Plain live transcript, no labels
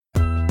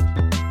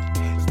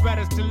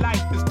to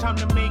life. It's time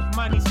to make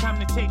money. It's time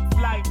to take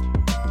flight.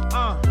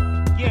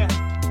 Yeah.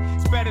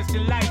 Spreaders to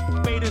life.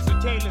 Faders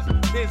or tailors.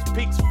 This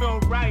pigs feel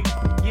right.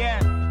 Yeah.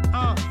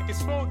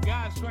 It's 4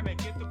 guys trying to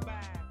get the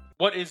bag.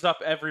 What is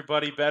up,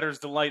 everybody? Better's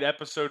Delight,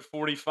 episode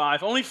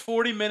 45. Only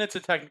 40 minutes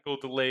of technical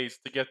delays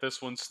to get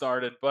this one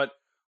started, but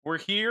we're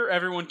here.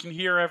 Everyone can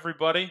hear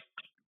everybody,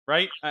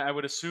 right? I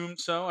would assume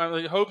so. I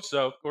really hope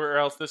so, or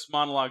else this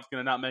monologue is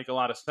going to not make a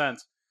lot of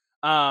sense.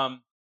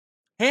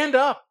 Hand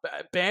up.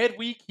 Bad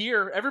week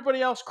here.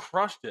 Everybody else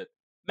crushed it.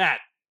 Matt,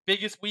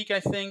 biggest week, I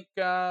think,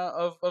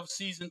 of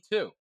season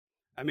 2.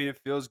 I mean, it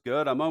feels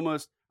good. I'm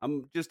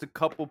just a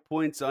couple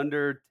points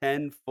under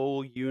 10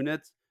 full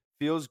units.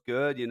 Feels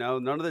good, you know.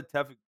 None of the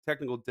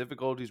technical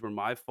difficulties were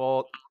my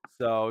fault,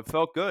 so it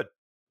felt good.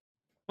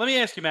 Let me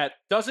ask you, Matt,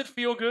 does it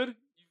feel good?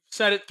 You've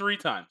said it 3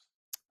 times.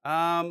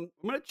 I'm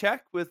gonna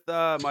check with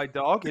my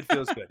dog. It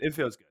feels good. It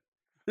feels good.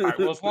 All right.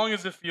 Well, as long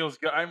as it feels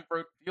good,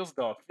 feels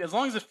dog. As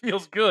long as it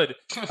feels good,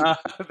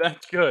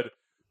 that's good.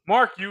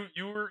 Mark, you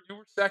were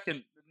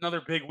second.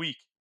 Another big week.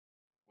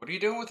 What are you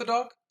doing with the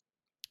dog?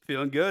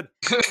 Feeling good.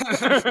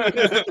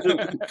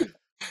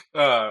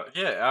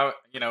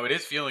 It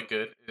is feeling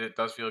good. It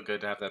does feel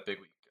good to have that big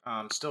week.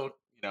 Still,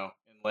 in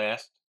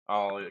last.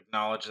 I'll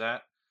acknowledge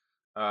that.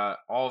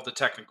 All of the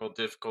technical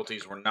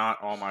difficulties were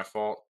not all my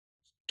fault.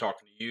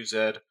 Talking to you,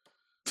 Zed.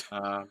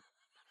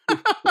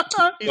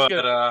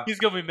 He's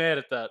gonna be mad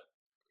at that.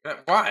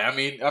 Why? I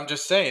mean, I'm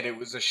just saying it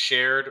was a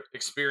shared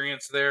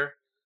experience there.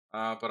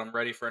 But I'm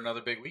ready for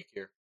another big week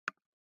here.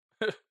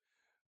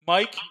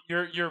 Mike,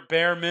 your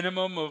bare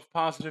minimum of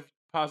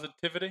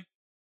positivity.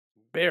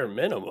 Bare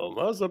minimum?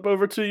 I was up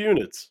over 2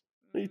 units.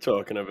 What are you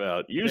talking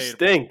about? You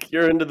stink.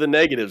 You're into the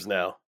negatives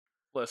now.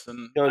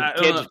 Listen, you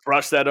can't just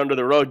brush that under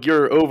the rug.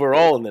 You're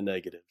overall in the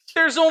negatives.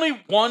 There's only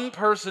one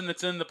person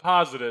that's in the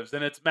positives,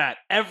 and it's Matt.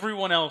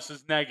 Everyone else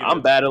is negative.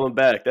 I'm battling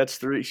back. That's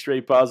 3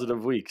 straight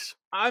positive weeks.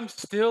 I'm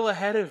still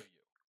ahead of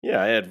you.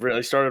 Yeah,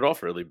 I started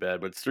off really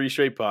bad, but it's 3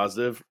 straight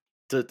positive.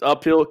 It's an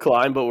uphill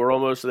climb, but we're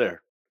almost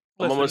there.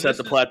 I'm almost at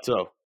the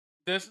plateau.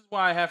 This is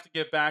why I have to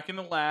get back in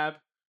the lab.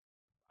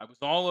 I was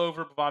all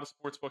over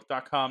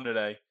BovadaSportsbook.com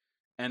today,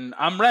 and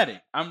I'm ready.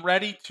 I'm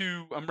ready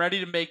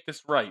to make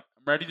this right.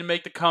 I'm ready to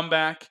make the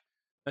comeback.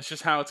 That's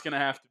just how it's going to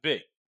have to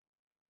be.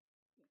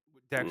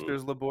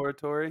 Dexter's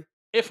Laboratory?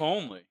 If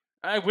only.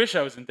 I wish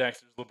I was in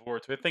Dexter's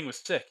Laboratory. The thing was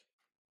sick.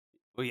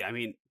 Well, yeah, I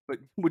mean, but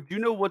would you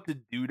know what to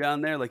do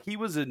down there? Like, he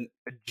was a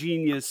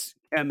genius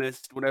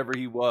chemist, whatever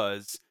he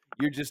was.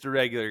 You're just a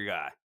regular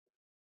guy.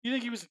 You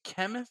think he was a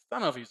chemist? I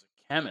don't know if he was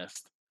a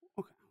chemist.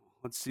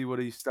 Let's see what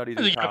he studied.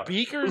 He got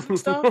beakers and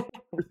stuff?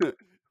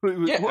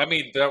 Yeah, I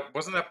mean,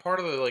 wasn't that part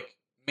of the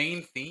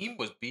main theme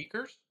was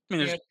beakers? I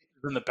mean, there's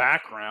in the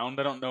background.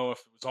 I don't know if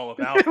it was all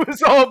about. It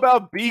was all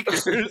about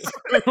beakers.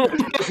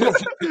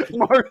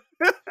 Mark.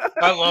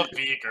 I love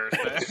beakers,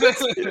 man.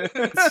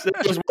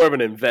 It was more of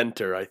an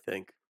inventor, I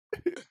think.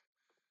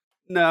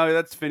 No,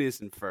 that's Phineas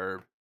and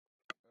Ferb.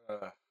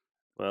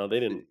 Well,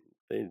 they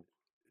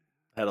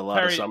had a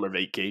lot of summer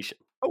vacation.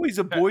 Oh, he's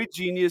a boy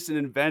genius and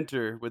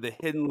inventor with a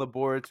hidden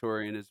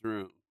laboratory in his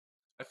room.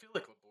 I feel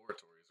like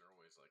laboratories are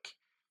always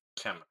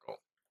chemical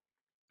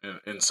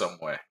in some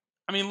way.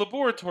 I mean,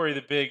 laboratory,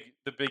 the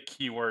big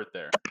key word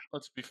there.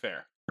 Let's be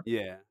fair.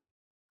 Yeah,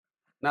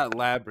 not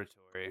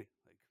laboratory.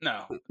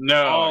 No,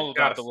 all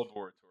about the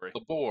laboratory.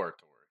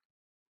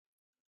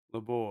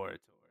 Laboratory.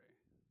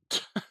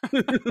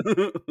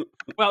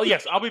 Well,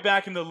 yes, I'll be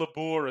back in the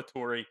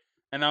laboratory,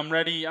 and I'm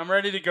ready. I'm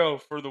ready to go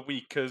for the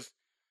week because,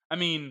 I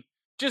mean,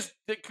 just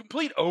the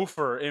complete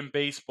offer in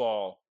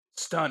baseball,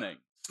 stunning.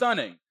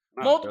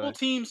 Multiple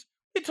teams.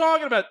 What are you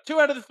talking about? 2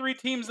 out of the 3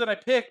 teams that I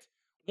picked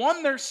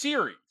won their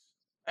series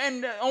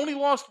and only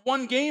lost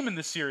 1 game in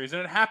the series,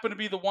 and it happened to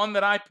be the one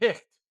that I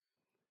picked.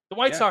 The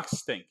White Sox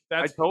stink.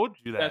 I told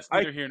you that. That's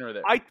neither here nor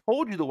there. I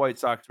told you the White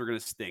Sox were going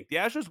to stink. The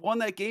Astros won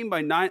that game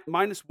by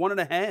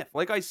 -1.5.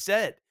 Like I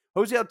said,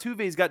 Jose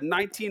Altuve's got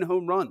 19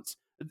 home runs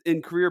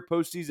in career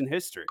postseason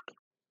history.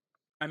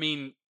 I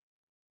mean,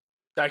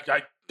 I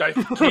can't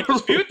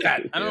dispute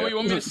that. I don't know what you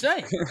want me to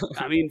say.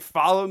 I mean,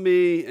 follow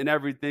me and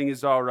everything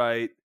is all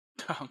right.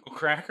 Uncle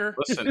Cracker?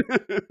 Listen.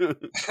 You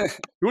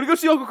want to go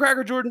see Uncle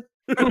Cracker, Jordan?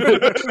 Get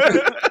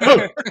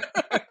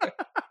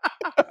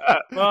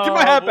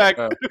my hat back.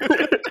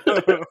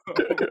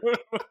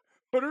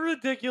 What a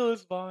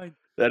ridiculous vine.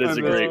 That is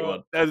a great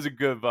one. That is a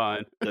good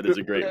vine. That is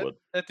a great one.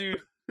 That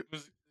dude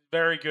was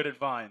very good at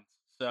vines.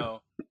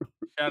 So,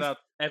 shout out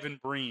Evan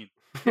Breen.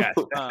 Yes,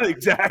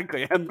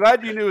 exactly. I'm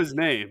glad you knew his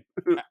name.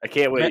 I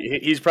can't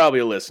wait. He's probably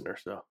a listener.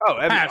 So. Oh,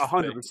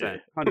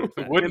 100%.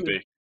 100%. Wouldn't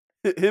be.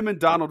 Him and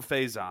Donald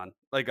Faison,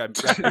 like I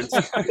referenced,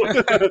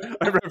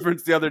 I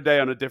referenced the other day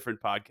on a different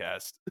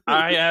podcast.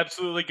 I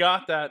absolutely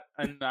got that,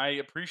 and I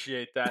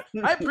appreciate that.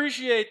 I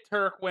appreciate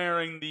Turk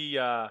wearing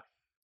the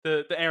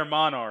Air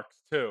Monarchs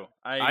too.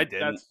 I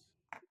didn't.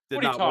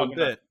 What are you talking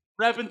about?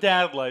 Repping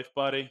dad life,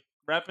 buddy.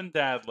 Repping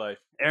dad life.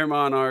 Air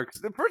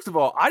Monarchs. First of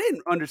all, I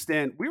didn't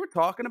understand. We were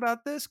talking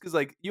about this because,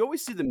 you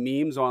always see the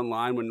memes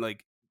online when, the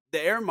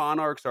Air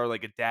Monarchs are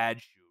like a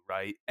dad shoe,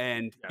 right?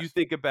 And you Yes.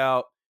 think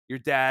about your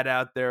dad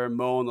out there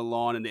mowing the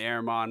lawn in the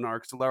Air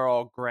Monarchs, so they're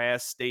all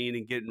grass stained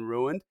and getting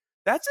ruined.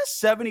 That's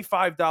a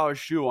 $75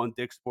 shoe on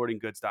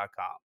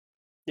DickSportingGoods.com.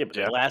 Yeah, but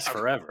they Yeah. last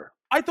forever.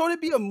 I thought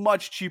it'd be a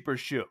much cheaper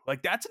shoe.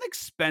 Like, that's an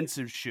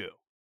expensive shoe.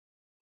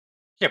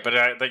 Yeah,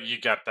 but you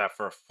got that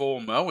for a full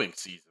mowing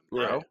season,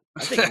 bro. Yeah.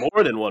 I think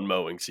more than one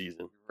mowing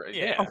season. Right,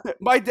 Yeah.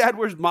 My dad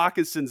wears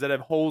moccasins that have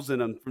holes in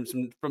them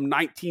from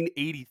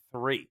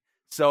 1983.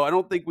 So I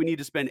don't think we need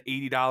to spend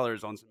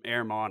 $80 on some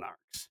Air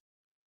Monarchs.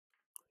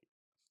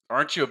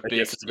 Aren't you a I big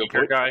guess it's a good sneaker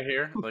point. guy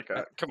here? Like,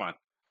 come on.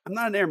 I'm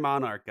not an Air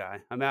Monarch guy.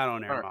 I'm out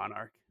on Air Alright.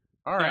 Monarch.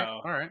 All right,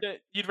 No. all right.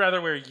 You'd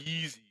rather wear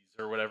Yeezys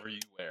or whatever you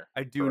wear.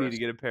 I do need to First.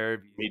 get a pair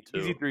of Me too.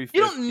 Easy 350s.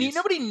 You don't need.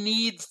 Nobody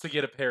needs to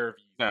get a pair of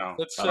Yeezys. No,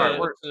 Let's, all right,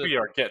 let's, we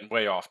are getting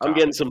way off. I'm topic.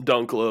 getting some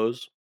dunk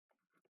lows.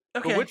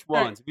 But Okay. which all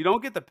right. ones? If you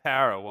don't get the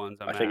para ones,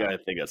 I think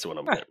that's what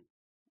I'm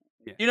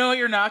getting. You know what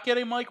you're not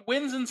getting, Mike?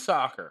 Wins in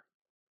soccer.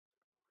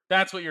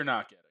 That's what you're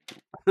not getting.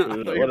 I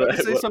thought you were about to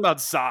say something about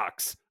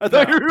socks. I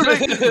thought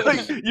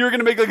you were going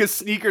to make like a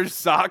sneakers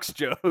socks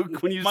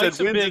joke when you Mike's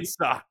said a wins big- and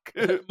sock.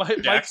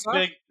 Mike's Jackson?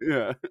 big.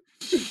 Yeah.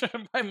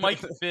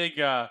 Mike's a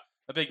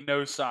big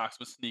no socks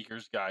with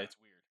sneakers guy. It's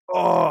weird.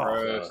 Oh,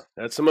 Gross.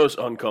 That's the most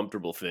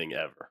uncomfortable thing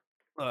ever.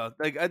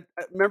 like I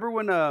remember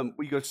when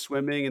we go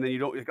swimming and then you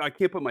don't. I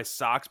can't put my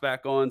socks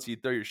back on, so you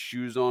throw your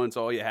shoes on. It's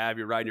all you have.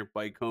 You're riding your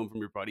bike home from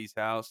your buddy's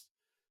house.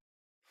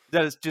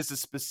 That is just a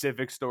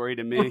specific story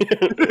to me.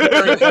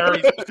 Very,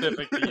 very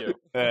specific to you.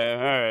 All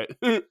right.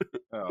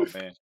 Oh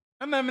man.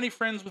 I don't have many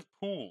friends with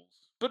pools,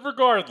 but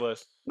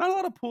regardless, Not a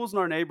lot of pools in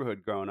our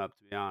neighborhood growing up, to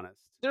be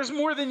honest. there's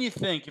more than you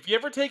think. If you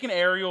ever take an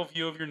aerial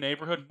view of your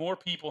neighborhood, more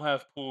people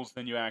have pools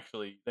than you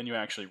actually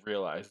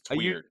realize. It's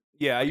weird.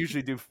 I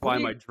usually do fly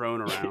my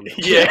drone around.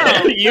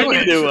 Yeah, No, you okay.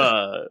 can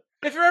do.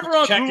 If you're ever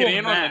on Checking Google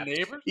in Maps, on the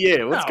neighbors.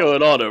 Yeah, what's No.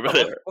 going on over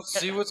there? Let's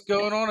see what's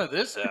going on at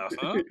this house,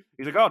 huh?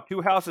 He's like, oh,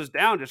 2 houses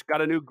down, just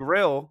got a new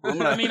grill. I'm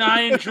gonna... I mean,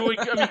 I enjoy.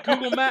 I mean,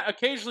 Google Map.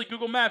 Occasionally,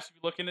 Google Maps.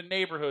 You looking at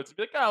neighborhoods.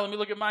 Be like, oh, let me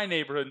look at my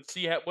neighborhood and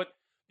see what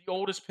the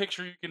oldest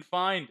picture you can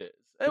find is.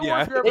 Or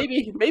Yeah. if you're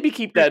ever- Maybe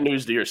keep that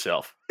news to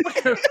yourself.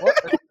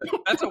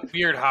 That's a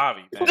weird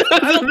hobby, man. If do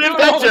it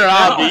that's all your the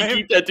hobby, time.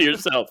 keep that to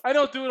yourself. I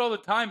don't do it all the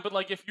time, but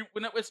like if you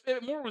when it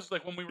more was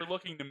like when we were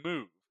looking to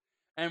move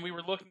and we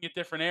were looking at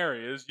different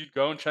areas, you'd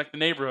go and check the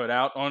neighborhood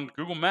out on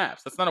Google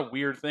Maps. That's not a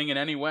weird thing in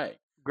any way.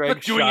 I'm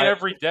not doing it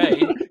every day.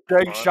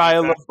 Greg Well,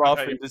 Shia that's LaBeouf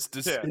right.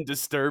 in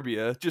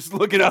Disturbia, just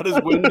looking out his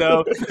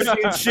window,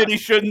 seeing shit he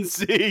shouldn't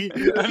see.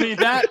 I mean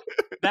that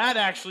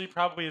actually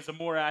probably is a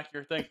more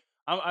accurate thing.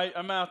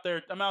 I'm out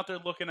there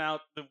looking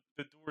out the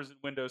doors and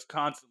windows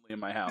constantly in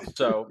my house.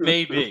 So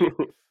maybe.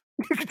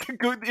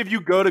 If you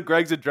go to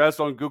Greg's address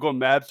on Google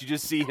Maps, you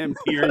just see him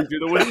peering through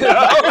the window.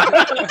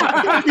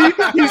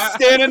 He's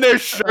standing there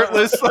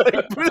shirtless,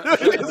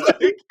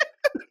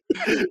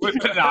 With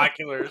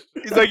binoculars.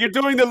 he's like, "You're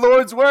doing the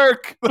Lord's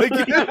work." Like,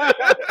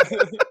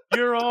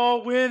 You're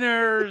all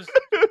winners.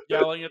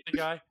 Yelling at the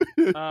guy.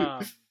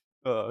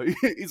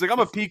 he's like, "I'm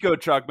a Pico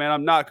truck, man.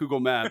 I'm not Google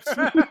Maps."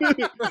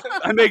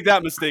 I make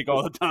that mistake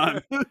all the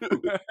time.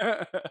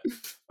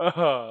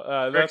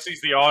 Greg That's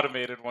sees the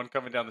automated one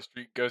coming down the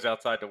street, goes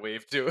outside to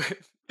wave to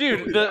it.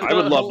 dude. I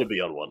would love to be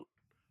on one.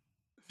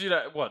 Dude,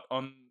 what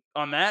on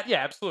that?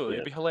 Yeah, absolutely.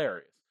 It'd Yeah. be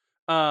hilarious.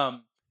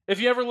 If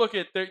you ever look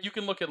at there, you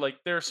can look at like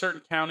there are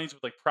certain counties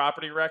with like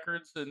property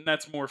records, and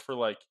that's more for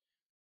like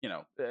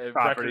record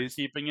Properties.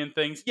 keeping and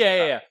things.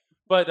 Yeah.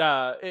 But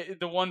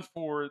the one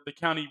for the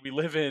county we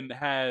live in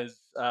has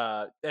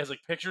like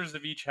pictures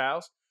of each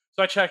house.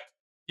 So I checked,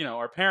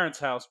 our parents'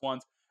 house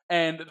once,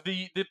 and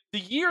the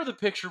year the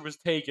picture was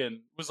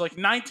taken was like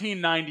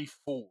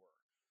 1994.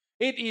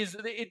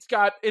 It's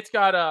got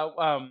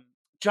a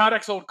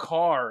Jodek's old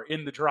car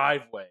in the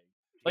driveway.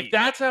 Like Jeez.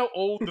 that's how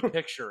old the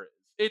picture is.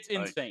 It's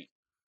Like- insane.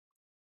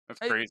 That's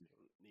crazy.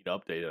 Need to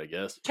update it, I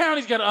guess.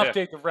 County's got to Yeah.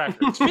 update the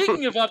record.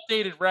 Speaking of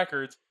updated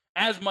records,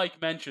 as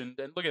Mike mentioned,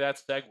 and look at that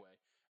segue.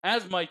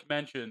 As Mike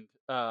mentioned,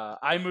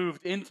 I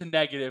moved into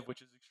negative,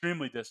 which is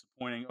extremely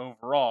disappointing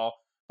overall,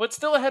 but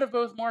still ahead of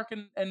both Mark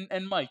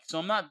and Mike. So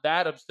I'm not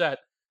that upset.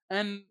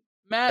 And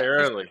Matt,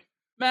 Barely.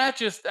 I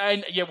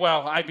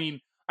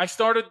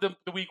started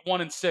the week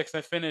 1-6.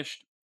 I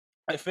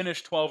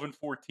finished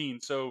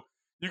 12-14. So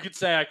you could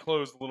say I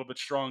closed a little bit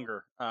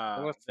stronger.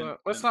 Let's than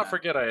not Matt.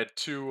 forget I had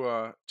two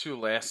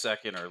last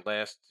second or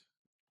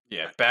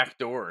back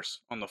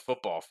doors on the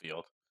football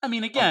field. I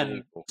mean, again,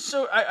 Unbelievable.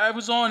 so I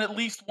was on at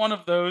least one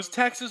of those.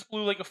 Texas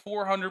blew like a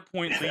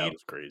 400-point That lead.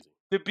 was crazy.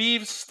 The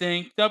Beavs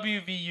stink.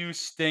 WVU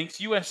stinks.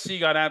 USC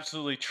got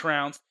absolutely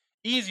trounced.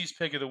 Easy's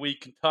pick of the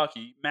week,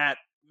 Kentucky. Matt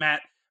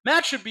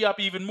should be up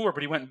even more,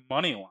 but he went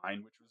money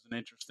line, which was an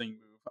interesting move.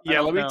 I Yeah,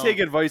 don't let me know. take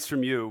advice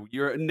from you.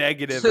 You're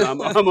negative.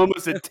 And I'm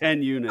almost at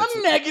 10 units.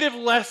 I'm negative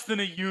less than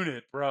a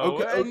unit, bro.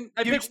 Okay, And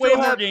I you picked still way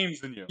more have- games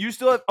than you. You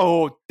still have.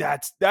 Oh,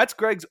 that's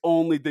Greg's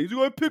only thing. He's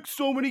like, I picked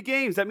so many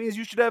games. That means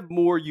you should have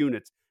more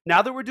units.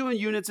 Now that we're doing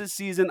units this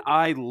season,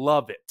 I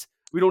love it.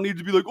 We don't need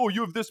to be like, oh, you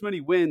have this many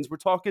wins. We're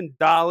talking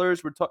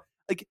dollars.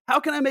 Like, how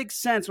can I make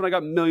sense when I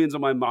got millions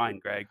on my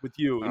mind, Greg, with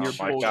you and Oh your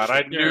my bullshit? God!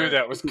 I knew You're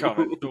that was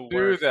coming. the Knew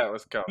worst. that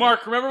was coming.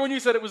 Mark, remember when you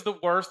said it was the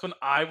worst when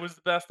I was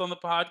the best on the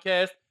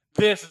podcast?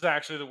 This is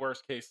actually the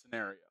worst case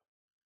scenario.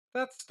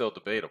 That's still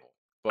debatable.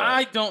 But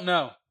I don't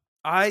know.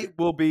 I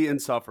will be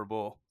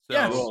insufferable. So,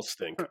 Yes. You all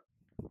stink.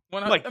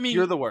 Mike, I mean,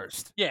 you're the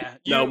worst. yeah.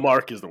 No,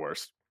 Mark is the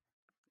worst.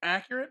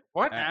 Accurate?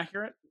 What?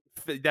 Accurate?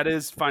 That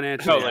is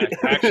financially no, like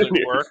accurate.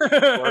 actually worse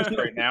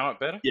right now at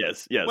betting.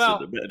 Yes, Well,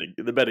 in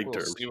the betting We'll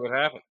terms. see what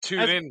happens. Tune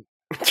As- in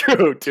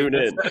True, tune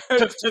in. to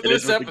It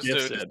is this what the gift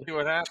episode to said. see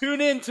what happens. Tune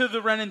in to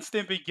the Ren and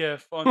Stimpy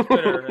GIF on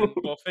Twitter, and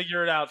we'll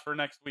figure it out for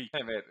next week.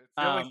 Hey man, it's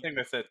the only Um, thing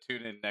that said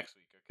tune in next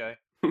week. Okay.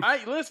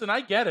 Listen. I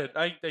get it.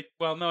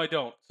 Well, no, I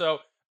don't. So,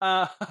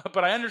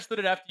 but I understood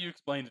it after you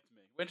explained it to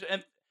me.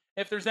 And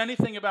if there's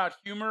anything about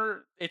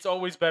humor, it's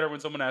always better when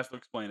someone has to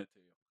explain it to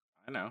you.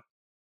 I know.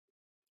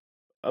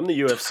 I'm the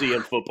UFC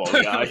and football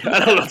guy. I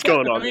don't know what's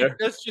going on there.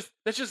 That's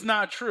just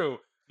not true,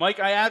 Mike.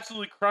 I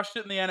absolutely crushed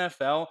it in the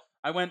NFL.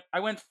 I went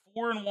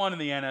 4-1 in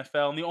the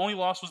NFL, and the only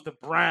loss was the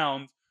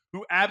Browns,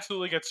 who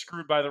absolutely got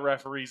screwed by the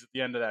referees at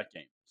the end of that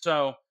game.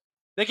 So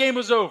the game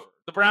was over.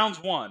 The Browns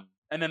won,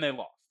 and then they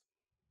lost.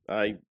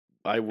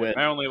 I went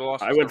My only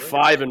loss. I was went the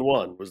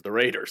 5-1 was the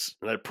Raiders,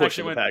 and I pushed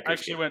Actually, the Packers.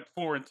 actually went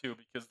 4-2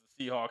 because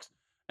the Seahawks.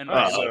 And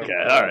Oh, so- okay,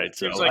 all right.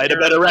 So Seems like I had a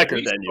you're better the record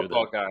least than you.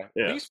 Football Then. guy.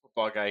 Yeah. Least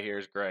football guy here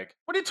is Greg.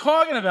 What are you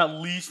talking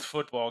about, least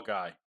football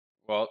guy?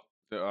 Well,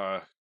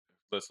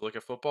 let's look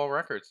at football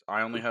records.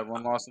 I only had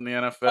one loss in the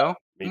NFL.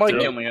 Me Mike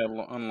too. only had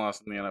one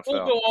loss in the NFL.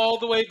 We'll go all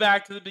the way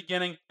back to the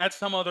beginning at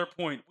some other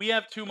point. We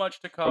have too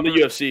much to cover. I'm the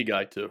UFC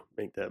guy too.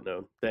 Make that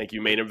known. Thank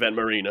you, Main Event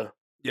Marina.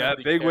 Yeah,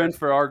 Nobody big win cares.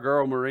 for our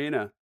girl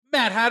Marina.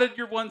 Matt, how did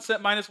your minus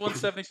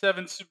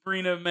 177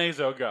 Sabrina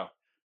Mazo go?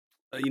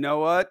 You know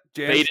what?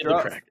 Faded the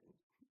crack.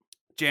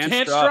 Jan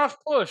Jan Struff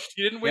pushed.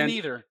 He didn't win Jan-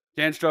 either.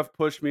 Struff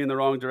pushed me in the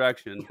wrong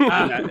direction in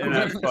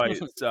that fight.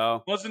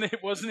 So Wasn't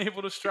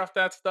able to struff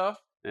that stuff.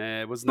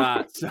 it was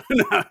not. So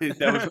no, that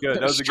was good.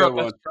 That was a good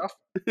one.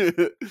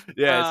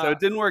 Yeah, so it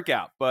didn't work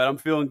out, but I'm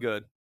feeling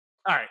good.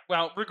 All right.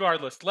 Well,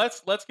 regardless,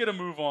 let's get a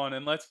move on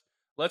and let's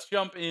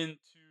jump into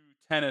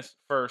tennis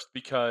first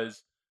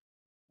because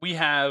we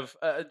have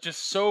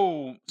just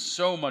so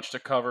much to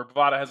cover.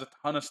 Bovada has a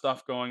ton of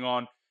stuff going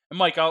on, and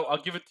Mike,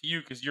 I'll give it to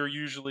you because you're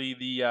usually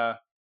the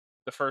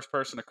first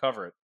person to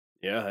cover it.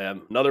 Yeah, I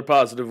am. Another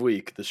positive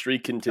week. The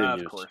streak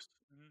continues. Of course.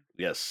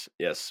 Yes.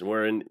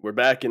 We're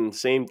back in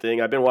same thing.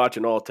 I've been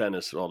watching all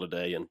tennis all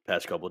today and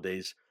past couple of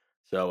days.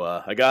 So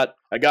I got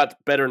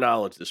better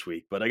knowledge this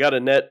week, but I got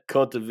Annette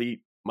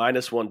Kontaveit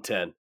minus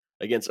 110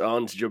 against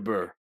Ons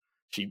Jabeur.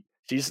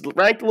 She's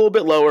ranked a little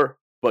bit lower,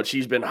 but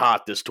she's been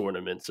hot this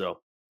tournament. So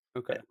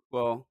Okay.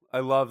 Well, I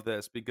love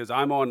this because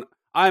I'm on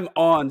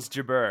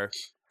Jabeur.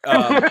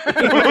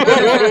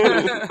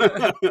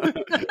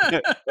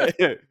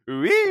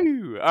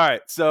 Woo! All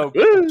right. So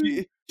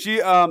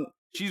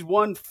she's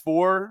won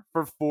 4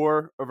 for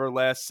 4 of her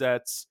last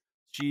sets.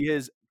 She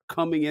is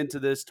coming into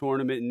this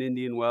tournament in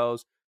Indian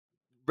Wells,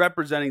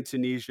 representing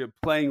Tunisia,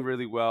 playing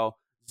really well.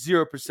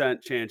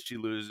 0% chance she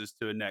loses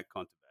to Annette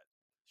Kontaveit.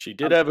 she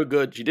did have a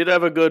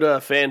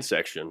good fan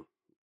section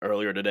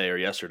earlier today or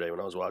yesterday when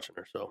I was watching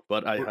her. So,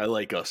 but I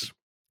like us.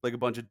 Like a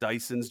bunch of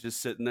Dysons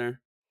just sitting there.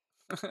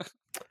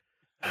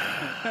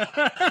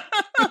 That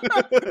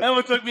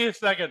one took me a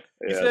second.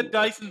 You Yeah. said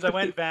Dyson's. I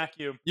went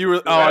vacuum. You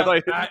were.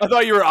 Oh, I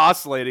thought you were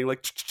oscillating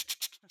like.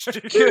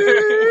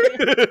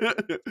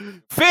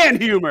 Fan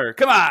humor.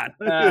 Come on.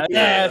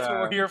 Yeah, that's what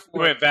we're here We for.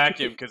 went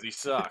vacuum because he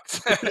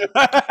sucks.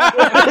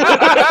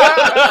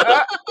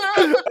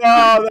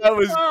 Oh, that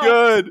was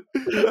good.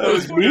 That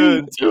was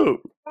good.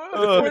 too.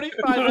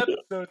 45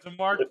 episodes and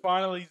Mark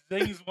finally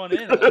zings one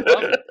in. I love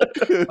it.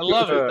 I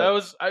love it. That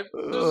was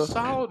a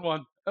solid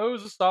one. That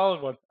was a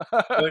solid one.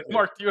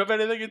 Mark, do you have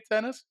anything in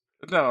tennis?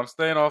 No, I'm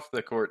staying off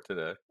the court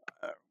today.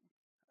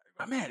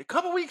 Oh, man, a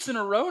couple weeks in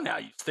a row now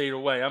you've stayed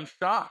away. I'm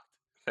shocked.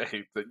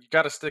 Hey, you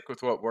got to stick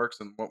with what works,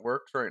 and what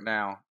works right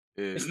now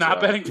is It's not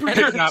betting tennis.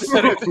 It's not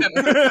betting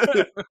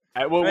tennis.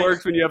 What Nice.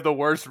 works when you have the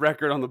worst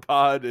record on the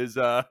pod is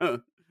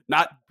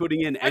not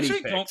putting in I any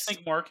actually picks.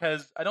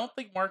 I don't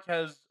think Mark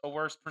has a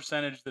worse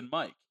percentage than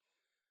Mike.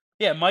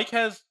 Yeah, Mike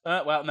has.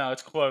 Well, no,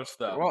 it's close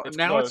though. Well, it's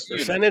now close. it's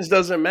units. Percentage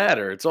doesn't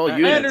matter. It's all I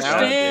units.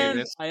 understand.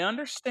 Units. I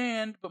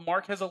understand, but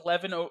Mark has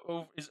 11.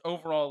 Is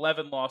overall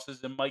 11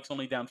 losses, and Mike's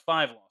only down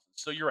 5 losses.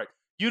 So you're right.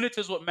 Units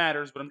is what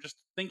matters, but I'm just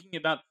thinking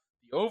about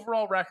the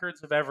overall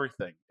records of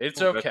everything.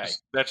 It's Well, okay.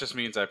 That just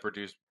means I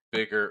produce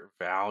bigger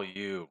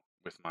value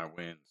with my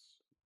wins.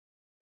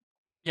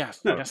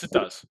 Yes, yes, it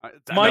does.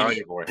 It's- Mike-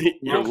 Value boy.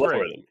 You're Go for lower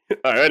than me.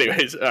 All right.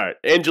 Anyways, all right.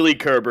 Angelique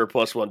Kerber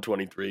plus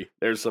 123.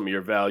 There's some of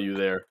your value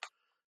there.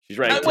 She's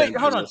ranked. Wait, 10th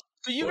hold in on. this.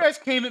 So you What? guys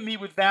came at me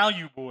with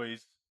value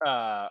boys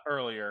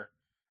earlier,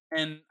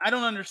 and I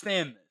don't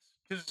understand this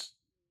because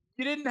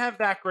you didn't have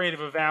that great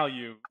of a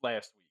value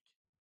last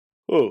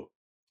week. Oh,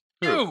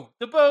 You,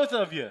 the both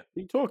of you. What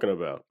are you talking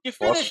about? You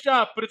finished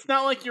up, but it's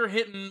not like you're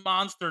hitting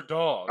monster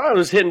dogs. I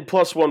was hitting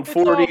plus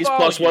 140s,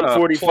 plus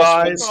volume.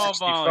 145s, It's all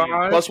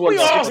volume. plus We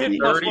all 160. hit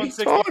plus What are you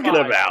 165.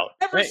 talking about?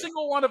 Every Hey.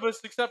 single one of us,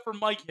 except for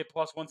Mike, hit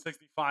plus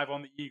 165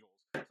 on the Eagles.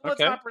 So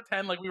let's Okay. not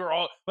pretend like we were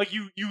all like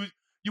you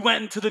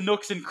went into the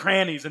nooks and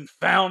crannies and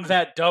found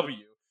that W.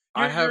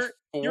 I have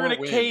You're in a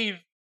four wins. cave.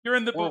 You're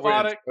in the 4 wins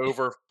Bovada.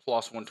 over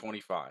plus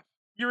 125.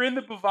 You're in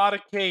the Bovada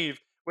cave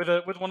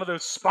with one of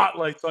those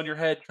spotlights on your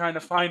head, trying to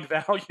find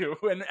value,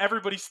 and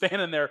everybody's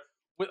standing there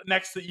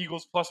next to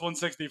Eagles plus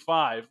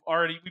 165.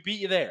 Already, we beat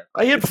you there.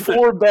 I hit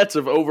 4 bets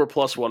of over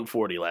plus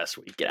 140 last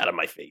week. Get out of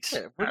my face.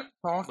 Yeah, what are you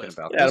talking Listen,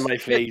 about? get out of This- my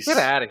face. Get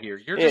out of here.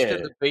 You're just in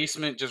Yeah. the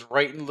basement just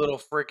writing little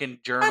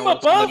freaking journals. I'm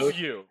above notes.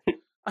 you.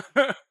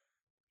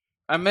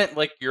 I meant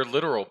like your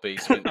literal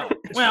basement.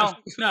 Well,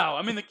 no,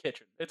 I'm in the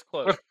kitchen. It's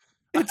close.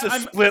 It's a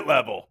I'm- split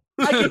level.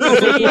 I can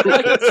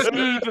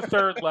see the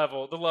third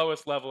level, the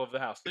lowest level of the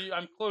house. So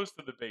I'm close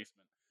to the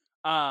basement.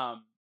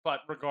 But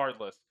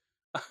regardless,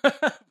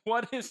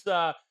 what is?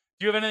 Do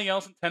you have anything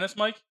else in tennis,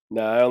 Mike?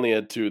 Nah, I only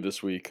had 2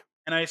 this week.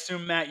 And I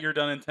assume Matt, you're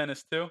done in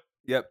tennis too.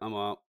 Yep, I'm out.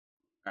 All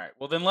right.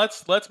 Well, then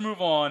let's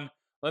move on.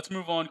 Let's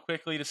move on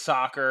quickly to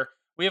soccer.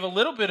 We have a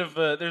little bit of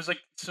there's like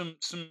some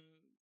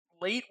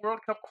late World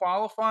Cup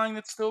qualifying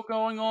that's still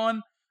going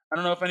on. I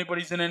don't know if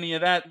anybody's in any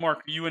of that. Mark,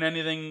 are you in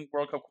anything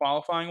World Cup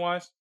qualifying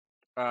wise?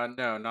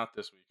 No, not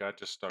this week. I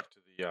just stuck to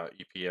the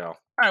EPL. All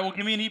right. Well,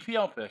 give me an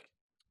EPL pick.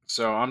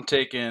 So I'm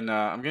taking.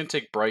 I'm going to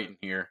take Brighton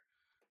here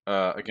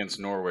against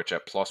Norwich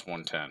at plus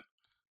 110.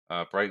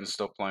 Brighton's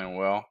still playing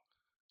well.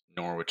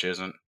 Norwich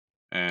isn't,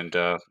 and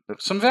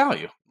some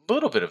value, a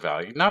little bit of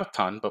value, not a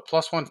ton, but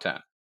plus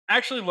 110. I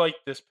actually liked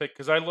this pick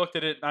because I looked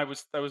at it and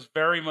I was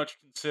very much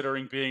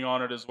considering being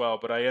on it as well,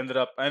 but I ended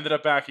up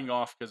backing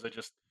off because I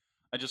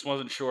just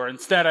wasn't sure.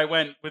 Instead, I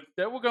went with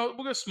we'll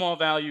go small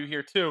value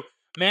here too.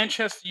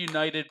 Manchester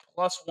United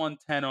plus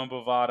 110 on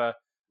Bovada.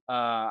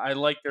 I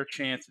like their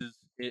chances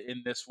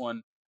in this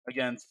one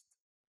against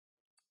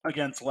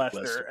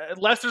Leicester.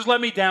 Leicester's let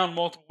me down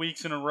multiple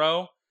weeks in a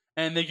row,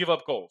 and they give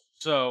up goals.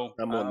 So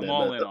I'm on I'm them.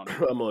 all in on it.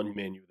 I'm on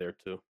Man U there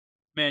too.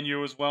 Man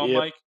U as well, Yep.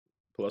 Mike.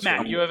 Plus Matt,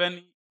 1. you have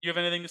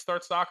anything to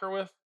start soccer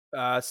with?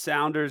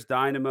 Sounders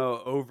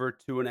Dynamo over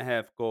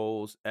 2.5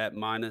 goals at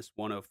minus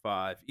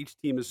 105. Each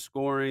team is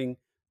scoring.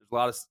 There's a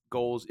lot of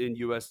goals in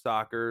U.S.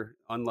 soccer,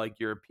 unlike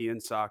European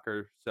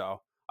soccer.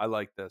 So I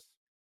like this.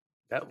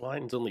 That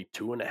line's only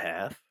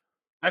 2.5.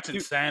 That's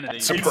insanity.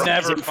 That's You surprising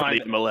never for find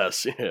the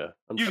MLS. Yeah,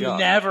 I'm you shocked.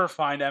 never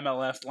find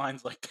MLS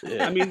lines like that.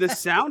 Yeah. I mean, the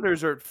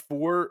Sounders are at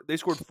 4. They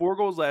scored 4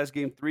 goals last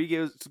game,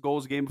 3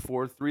 goals the game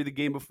before, 3 the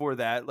game before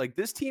that. Like,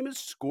 this team is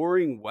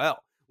scoring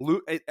well.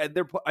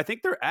 I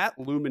think they're at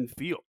Lumen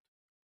Field.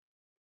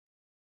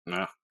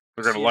 No,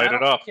 we're going to light it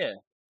Seattle? up. Yeah.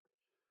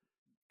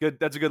 Good.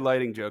 That's a good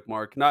lighting joke,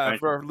 Mark. Not Thank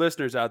for our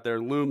listeners out there.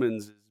 Lumens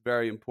is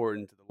very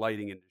important to the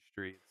lighting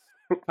industry.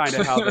 It's kind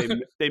of how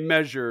they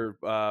measure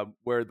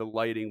where the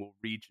lighting will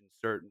reach in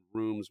certain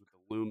rooms with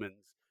the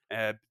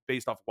lumens,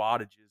 based off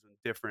wattages and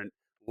different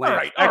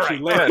lamps. all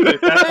Actually, right.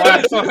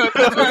 lamps.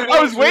 I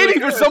was waiting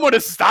for someone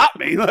to stop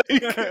me. Like, You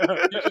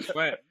just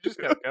went. You just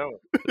kept going.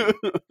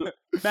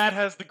 Matt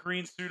has the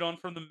green suit on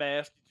from the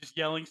mask, just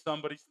yelling,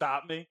 "Somebody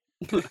stop me!"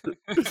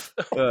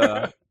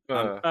 yeah.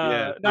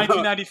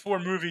 1994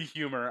 movie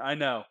humor. I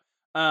know.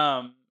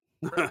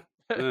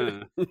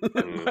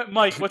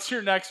 Mike, what's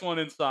your next one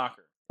in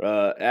soccer?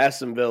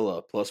 Aston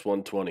Villa plus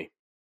 120. Who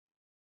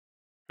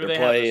They're they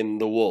have this- playing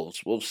the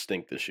Wolves. Wolves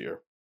stink this year.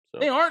 So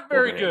They aren't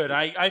very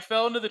Wolverhampton. good. I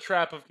fell into the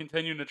trap of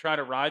continuing to try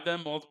to ride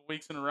them multiple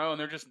weeks in a row, and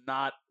they're just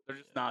not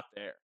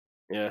there.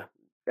 Yeah,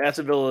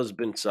 Aston Villa has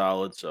been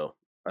solid, so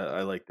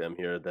I like them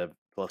here. They have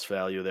plus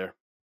value there.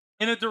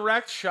 In a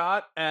direct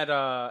shot at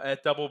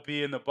double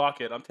B in the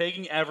bucket, I'm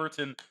taking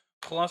Everton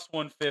plus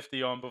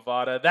 150 on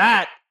Bovada.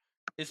 That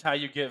is how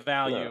you get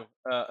value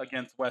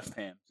against West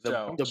Ham.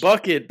 So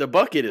The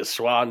bucket is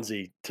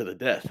Swansea to the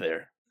death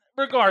there.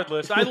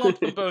 regardless, I lump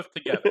them both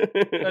together.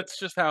 That's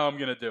just how I'm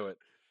going to do it.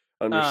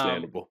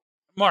 Understandable.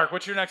 Mark,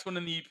 what's your next one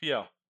in the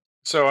EPL?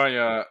 So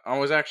I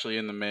was actually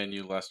in the Man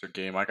U Leicester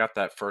game. I got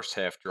that first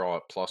half draw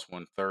at plus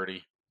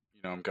 130.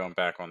 I'm going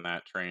back on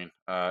that train.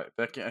 I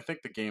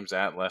think the game's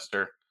at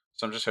Leicester,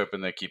 so I'm just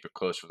hoping they keep it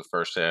close for the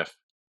first half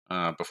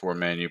before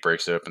Man U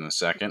breaks it up in the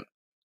second.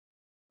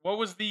 What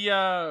was the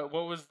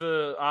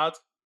odds?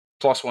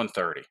 Plus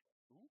 130.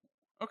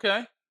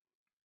 Okay.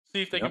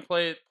 See if they can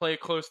play it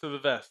close to the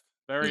vest.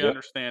 Very Yep.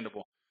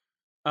 understandable.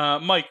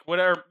 Mike,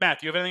 Matt,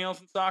 do you have anything else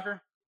in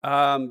soccer?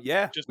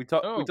 Yeah. Just We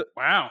talked.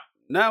 wow.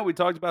 No, we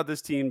talked about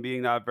this team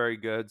being not very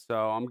good,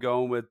 so I'm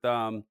going with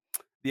the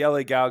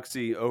LA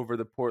Galaxy over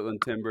the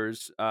Portland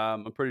Timbers.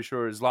 I'm pretty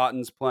sure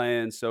Zlatan's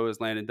playing, so is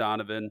Landon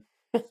Donovan.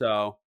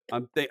 So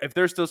if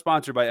they're still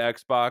sponsored by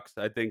Xbox,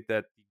 I think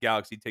that the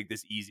Galaxy take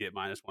this easy at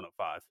minus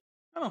 105.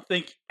 I don't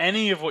think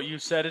any of what you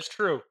said is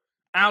true,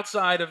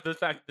 outside of the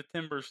fact that the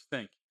Timbers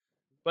stink.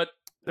 But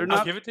They're I'll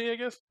not. give it to you, I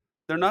guess.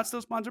 They're not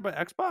still sponsored by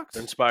Xbox.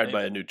 They're inspired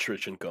by a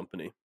nutrition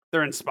company.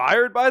 they're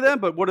inspired by them,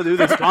 but what are they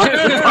sponsored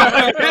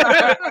by?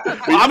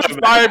 Well, I'm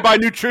inspired by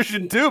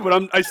nutrition too,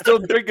 but I still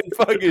drinking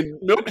fucking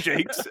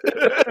milkshakes.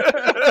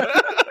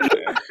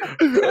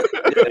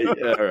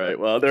 Yeah, all right.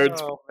 Well, they're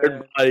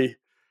inspired by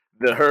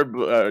the Herb.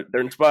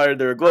 They're inspired.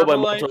 They're a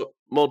global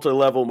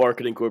multi-level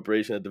marketing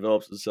corporation that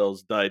develops and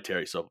sells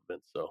dietary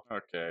supplements. So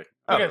Okay.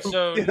 Okay,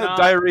 so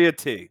diarrhea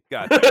tea.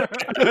 Gotcha.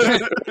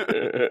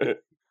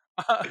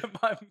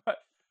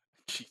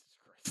 Jesus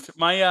Christ.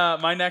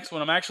 My next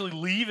one. I'm actually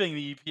leaving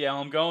the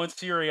EPL. I'm going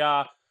Serie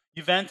A.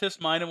 Juventus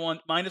minus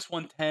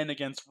 110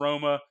 against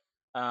Roma.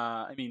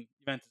 I mean,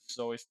 Juventus is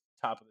always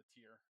top of the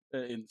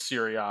tier in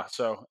Serie A,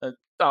 so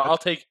I'll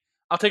take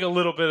a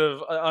little bit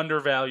of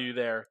undervalue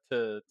there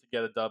to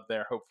get a dub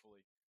there. Hopefully,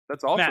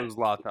 that's also Matt.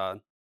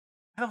 Zlatan.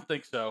 I don't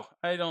think so.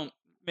 I don't.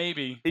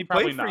 Maybe he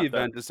probably played for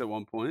Juventus at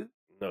one point.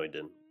 No, he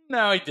didn't.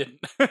 No, he didn't.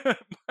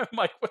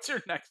 Mike, what's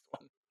your next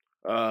one?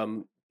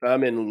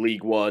 I'm in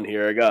League One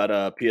here. I got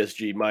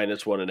PSG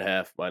minus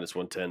 1.5, minus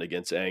 110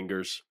 against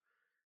Angers.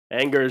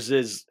 Angers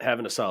is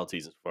having a solid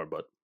season so far,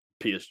 but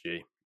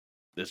PSG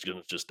is going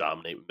to just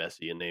dominate with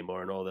Messi and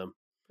Neymar and all them.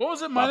 What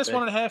was it? Minus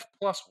 1.5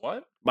 plus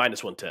what?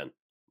 Minus 110.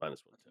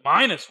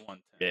 Minus 110.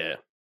 Yeah.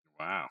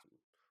 Wow.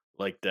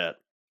 Like that.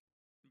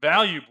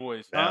 Value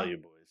boys. Value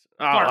boys.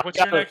 Mark, what's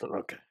your next?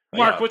 Okay.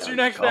 Mark, what's your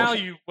next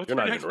value? What's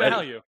your next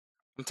value?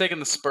 I'm taking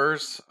the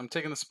Spurs.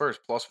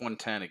 Plus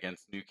 110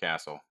 against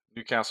Newcastle.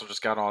 Newcastle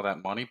just got all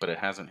that money, but it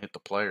hasn't hit the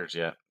players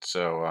yet.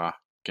 So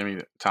give me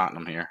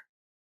Tottenham here.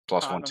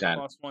 Plus 110.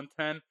 Plus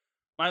 110.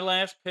 My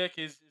last pick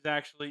is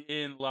actually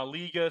in La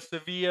Liga.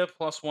 Sevilla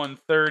plus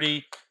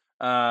 130.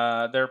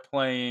 They're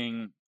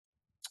playing.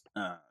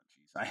 I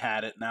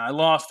had it now. I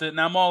lost it.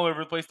 Now I'm all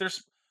over the place.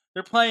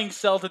 They're playing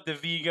Celta de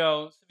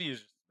Vigo. Sevilla's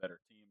just a better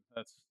team.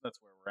 That's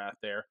where we're at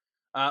there.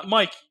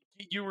 Mike,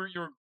 you were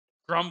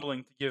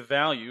grumbling to give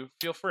value.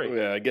 Feel free.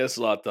 Yeah, I guess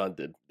Zlatan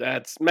did.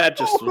 Matt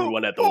just threw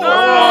one at the wall.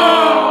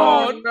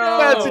 Oh, no.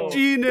 Matt's a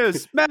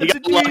genius. Matt's a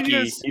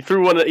genius. He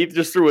threw one. He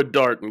just threw a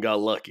dart and got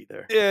lucky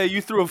there. Yeah, you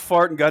threw a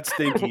fart and got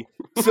stinky.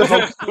 So.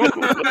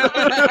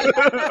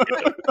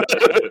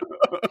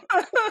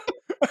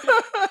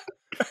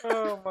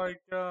 Oh my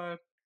god!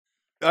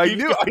 I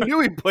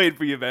knew he played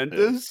for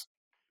Juventus.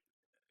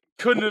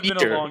 Couldn't have been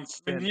a long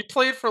stint. I mean, he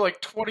played for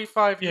like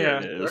 25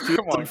 years. Yeah, it was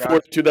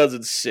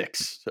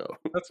 2006. So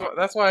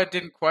that's why I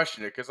didn't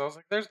question it, because I was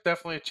like, "There's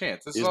definitely a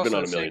chance." This is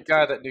also the same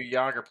guy that knew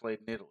Yager played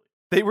in Italy.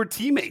 They were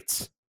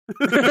teammates.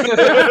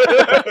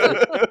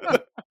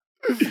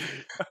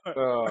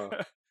 All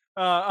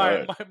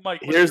right, Mike.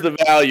 Here's the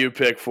value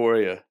pick for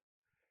you.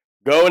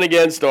 Going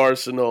against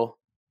Arsenal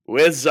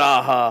with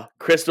Zaha,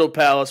 Crystal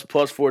Palace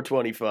plus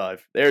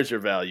 425. There's your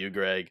value,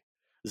 Greg.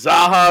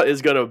 Zaha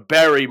is going to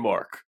bury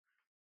Mark.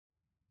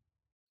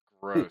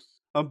 Gross.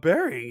 I'm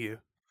burying you.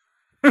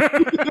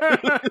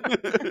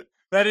 That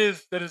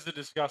is a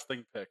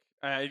disgusting pick.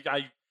 I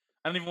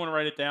don't even want to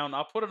write it down.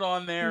 I'll put it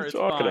on there. What are you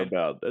talking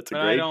about? That's a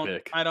great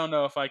pick. I don't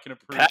know if I can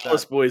approve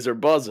Palace boys are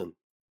buzzing.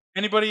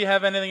 Anybody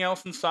have anything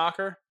else in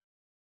soccer?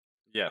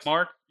 Yes.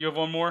 Mark, you have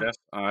one more? Yes,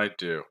 I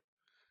do.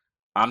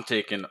 I'm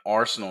taking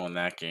Arsenal in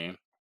that game,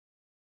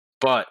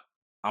 but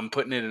I'm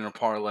putting it in a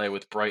parlay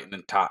with Brighton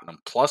and Tottenham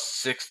plus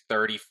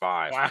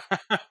 635.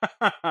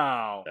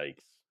 Wow. Yikes.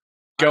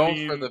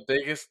 Going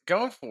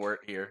for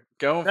it here.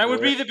 That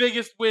would be the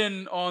biggest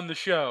win on the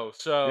show.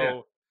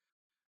 So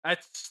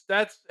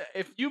that's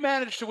if you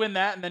manage to win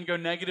that and then go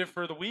negative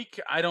for the week,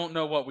 I don't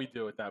know what we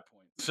do at that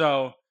point.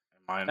 So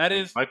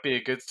might be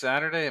a good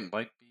Saturday. It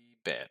might be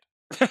bad.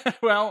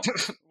 Well,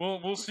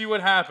 we'll see what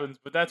happens.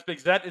 But that's big.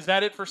 Is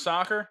that it for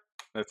soccer?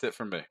 That's it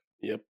for me.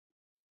 Yep.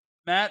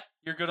 Matt,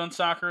 you're good on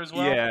soccer as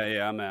well?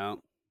 Yeah, I'm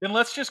out. Then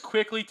let's just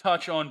quickly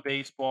touch on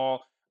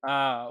baseball.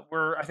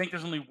 I think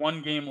there's only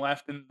one game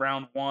left in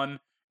round one.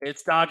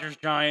 It's Dodgers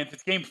Giants.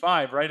 It's game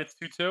 5, right? It's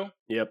 2-2.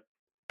 Yep.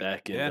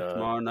 Back in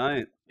tomorrow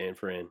night. San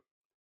Fran.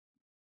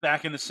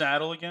 Back in the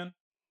saddle again.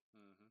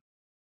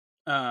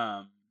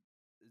 Mm-hmm.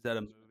 Is that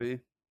a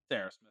movie?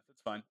 Aerosmith. It's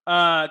fine.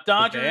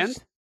 Dodgers. The band?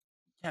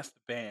 Yes,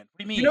 the band. What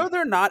do you mean? You know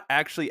they're not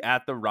actually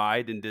at the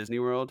ride in Disney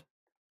World.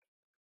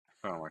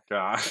 Oh my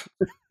god!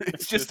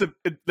 It's just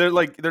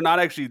they're not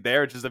actually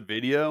there. It's just a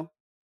video.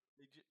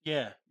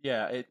 Yeah.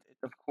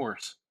 Of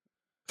course.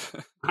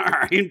 All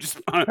right,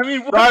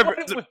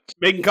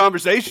 making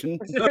conversation.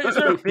 Is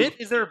there a bit?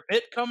 Is there a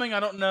bit coming?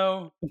 I don't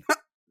know.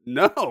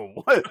 No.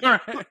 What? All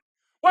right.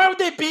 Why would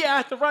they be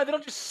at the ride? They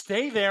don't just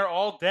stay there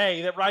all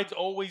day. That ride's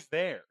always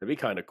there. That'd be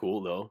kind of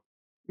cool, though.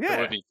 Yeah, that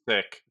would be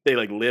sick. They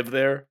live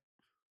there.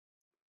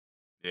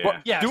 Yeah.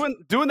 Well, yes.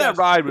 Doing that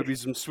ride would be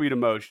some sweet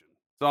emotion.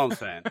 That's all I'm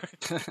saying.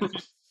 Such an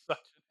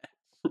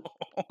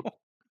asshole.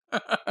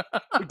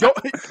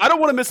 I don't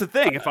want to miss a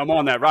thing if I'm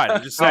on that ride.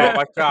 I'm just saying. Oh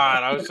my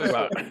god! I was just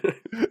about...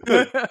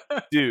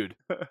 dude.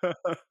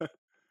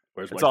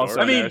 Where's it's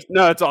also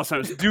no, it's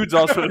also dude's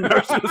also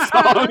immersed in the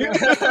song.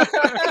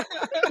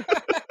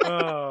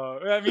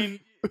 I mean,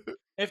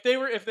 if they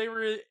were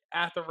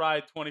at the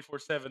ride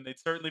 24/7, they'd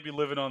certainly be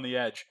living on the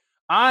edge.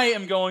 I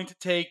am going to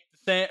take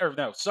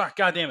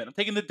God damn it! I'm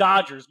taking the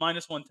Dodgers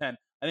minus 110.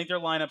 I think their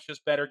lineup's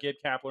just better. Gabe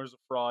Kapler's a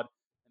fraud,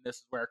 and this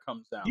is where it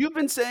comes down. You've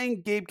been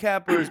saying Gabe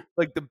Kapler is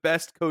like the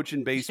best coach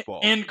in baseball.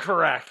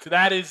 Incorrect.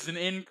 That is an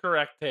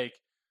incorrect take.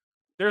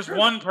 There's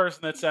one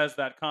person that says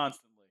that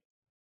constantly.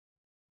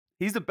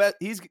 He's the best.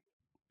 He's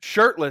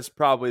shirtless,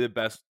 probably the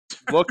best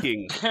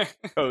looking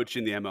coach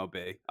in the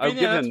MLB. I'll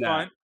give him that.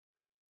 Fine.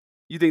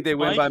 You think they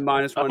win Mike? by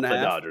minus I'm 1.5? the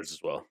Dodgers as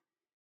well.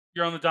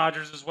 You're on the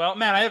Dodgers as well?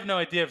 Man, I have no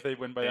idea if they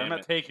win by that. I'm Damn not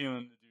it. taking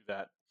them to do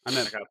that. I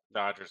got the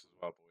Dodgers as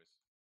well, boys.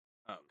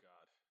 Oh,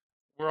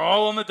 God. We're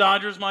all on the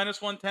Dodgers minus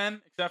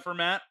 110, except for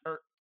Matt.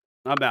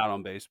 I'm out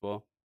on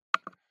baseball.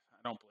 I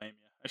don't blame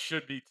you. I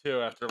should be,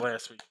 too, after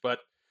last week. But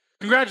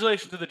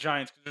congratulations to the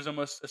Giants, because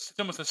it's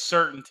almost a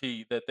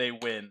certainty that they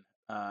win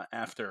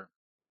after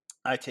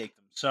I take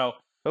them. So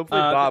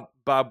Hopefully,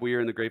 Bob Weir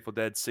and the Grateful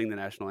Dead sing the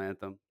national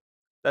anthem.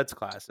 That's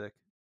classic.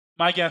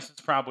 my guess is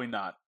probably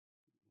not.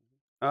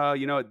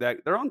 You know what?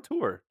 They're on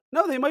tour.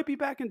 No, they might be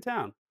back in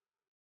town.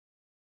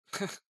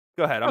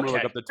 Go ahead. I'm gonna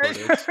look up the tour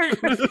dates.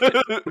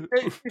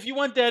 If you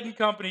want Dead and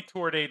Company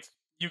tour dates,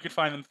 you can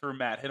find them through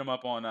Matt. Hit him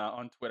up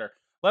on Twitter.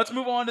 Let's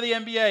move on to the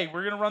NBA.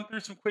 We're gonna run through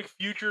some quick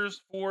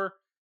futures for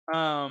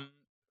the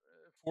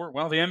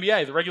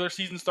NBA. The regular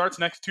season starts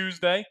next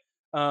Tuesday.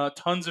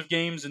 Tons of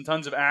games and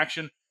tons of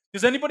action.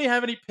 Does anybody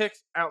have any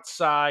picks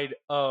outside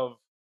of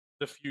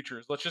the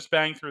futures? Let's just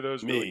bang through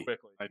those really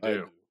quickly. I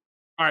do.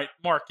 All right,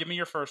 Mark, give me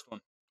your first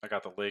one. I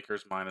got the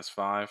Lakers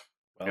 -5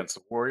 against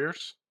the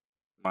Warriors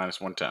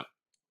 -110.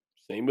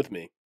 Same with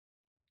me.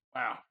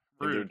 Wow, I think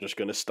they're rude. just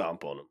going to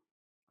stomp on them.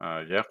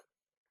 Yeah.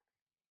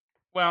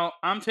 Well,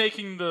 I'm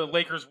taking the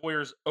Lakers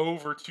Warriors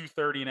over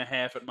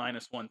 230.5 at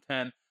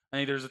 -110. I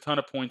think there's a ton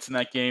of points in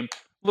that game.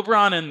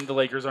 LeBron and the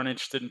Lakers aren't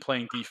interested in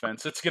playing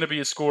defense. It's going to be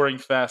a scoring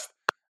fest.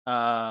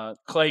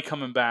 Clay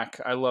coming back.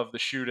 I love the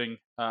shooting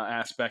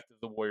aspect of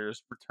the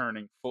Warriors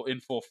returning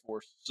in full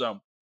force.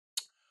 So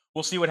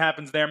we'll see what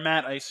happens there.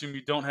 Matt, I assume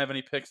you don't have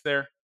any picks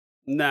there?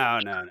 No.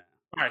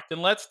 All right,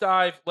 then let's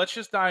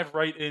just dive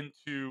right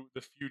into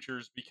the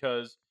futures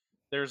because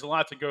there's a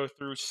lot to go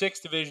through. 6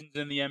 divisions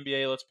in the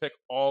NBA. Let's pick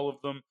all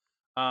of them.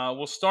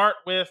 We'll start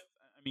with,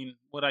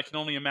 what I can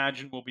only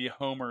imagine will be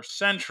Homer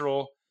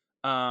Central,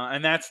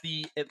 and that's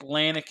the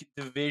Atlantic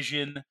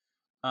Division,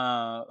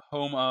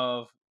 home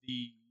of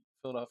the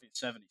Philadelphia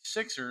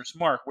 76ers.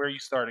 Mark, where are you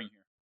starting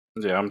here?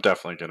 Yeah, I'm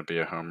definitely going to be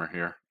a homer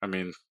here.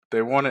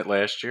 They won it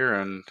last year,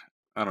 and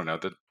I don't know.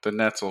 The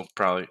Nets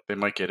they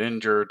might get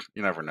injured.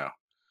 You never know.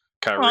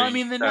 Kyrie, Well,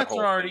 the Nets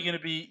are already going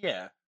to be,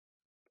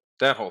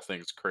 that whole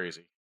thing's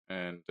crazy,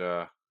 and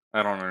I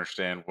don't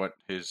understand what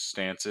his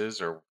stance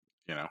is, or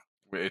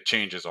it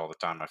changes all the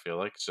time. I feel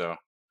like so.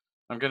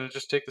 I'm going to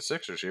just take the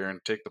Sixers here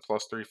and take the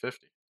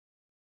 +350.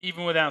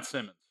 even without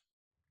Simmons.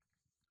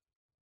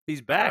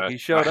 He's back. He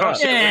showed up.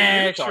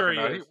 Yeah, sure he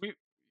is.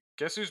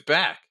 Guess who's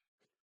back?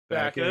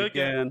 Back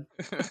again.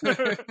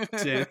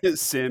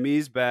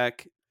 Simmy's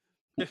back.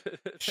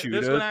 Shoot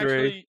This a one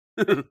three.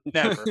 actually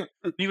never.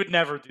 He would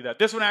never do that.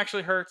 This one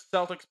actually hurts.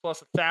 Celtics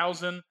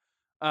 +1,000.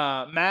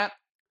 Matt,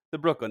 The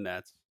Brooklyn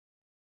Nets.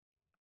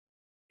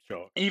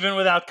 Sure. even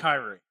without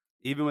Kyrie.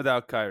 Even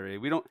without Kyrie,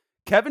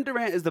 Kevin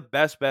Durant is the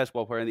best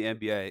basketball player in the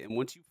NBA, and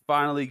once you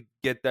finally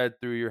get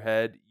that through your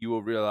head, you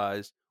will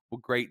realize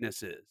what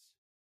greatness is.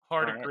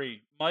 Hard All right.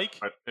 agree. Mike,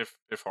 But if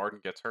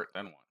Harden gets hurt,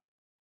 then what?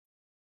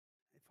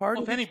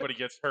 well, if anybody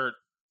gets hurt,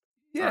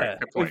 yeah, All right,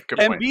 good point. Good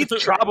point.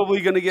 Embiid's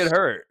probably going to get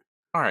hurt.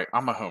 All right,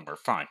 I'm a homer.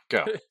 Fine,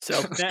 go.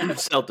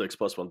 Celtics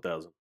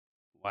 +1,000.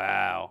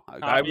 Wow, I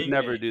would Copying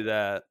never me. do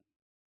that.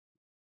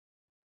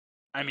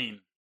 They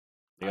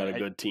got a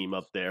good team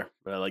up there,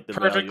 but I like the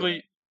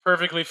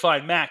perfectly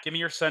fine. Matt, give me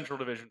your Central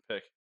Division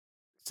pick.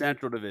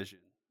 Central Division.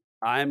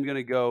 I'm going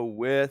to go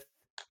with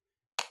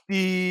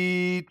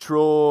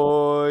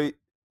Detroit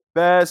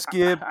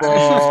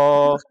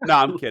basketball. No,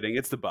 I'm kidding.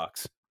 It's the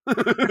Bucks.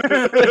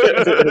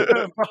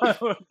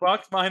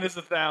 Bucks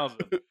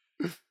 -1,000.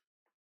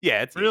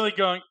 Yeah, it's Really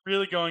going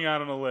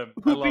out on a limb.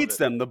 I who love beats it.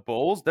 them? The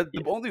Bulls. That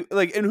the only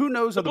and who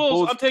knows The how the Bulls.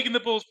 Bulls? I'm taking the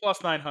Bulls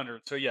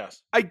 +900. So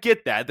yes. I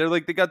get that.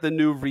 They got the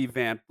new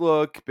revamped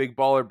look. Big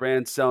baller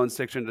brand selling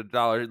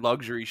 $600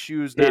 luxury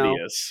shoes now.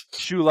 hideous.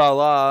 Shoe la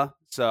la.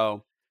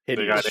 So They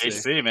Hideous. got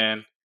AC,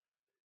 man.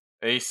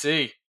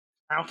 AC.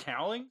 Al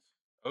Cowlings,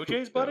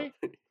 OJ's buddy.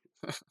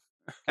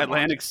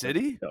 Atlantic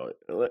City. No,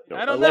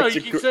 I don't know. You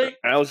can say-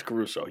 Alex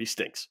Caruso. He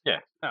stinks. Oh,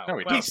 No,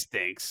 he well. He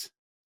stinks.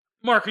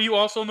 Mark, are you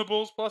also on the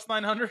Bulls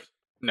 +900?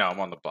 No, I'm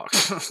on the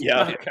Bucks.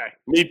 Yeah, Okay.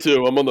 me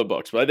too. I'm on the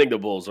Bucks, but I think the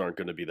Bulls aren't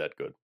going to be that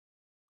good.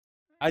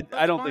 I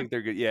That's don't fine. think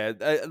they're good. Yeah,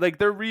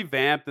 they're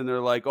revamped and they're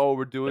like, oh,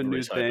 we're doing new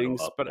Everybody's hyping them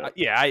things. up, But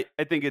yeah.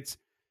 I think it's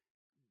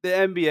the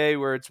NBA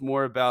where it's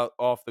more about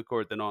off the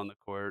court than on the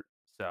court.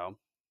 So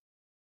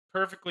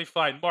Perfectly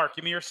fine. Mark,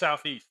 give me your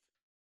Southeast.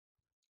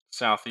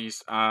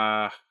 Southeast.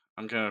 I'm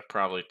gonna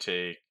probably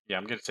take. Yeah,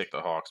 I'm gonna take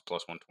the Hawks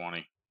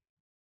 +120.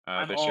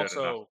 I'm They showed enough.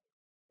 also.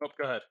 Oh,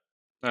 go ahead.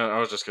 I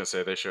was just gonna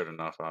say they showed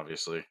enough,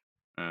 obviously,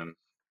 and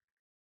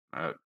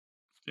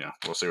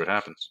we'll see what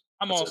happens.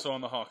 I'm That's also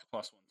on the Hawks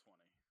 +120.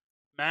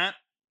 Matt,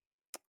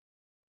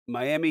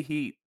 Miami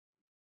Heat.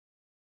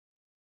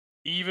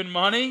 Even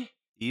money?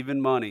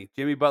 Even money.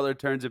 Jimmy Butler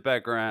turns it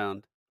back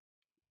around.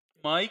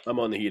 Mike? I'm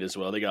on the Heat as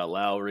well. They got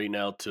Lowry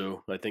now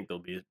too. I think they'll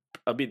be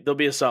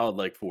a solid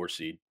like 4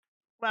 seed.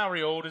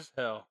 Lowry old as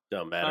hell.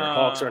 Don't matter.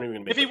 Hawks aren't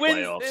even going to make the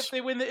playoffs. If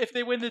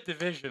they win the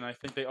division, I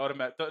think they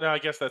automatically. No, I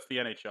guess that's the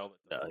NHL.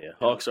 No, yeah.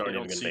 Hawks aren't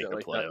even going to make the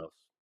playoffs.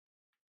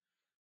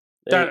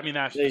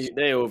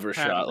 They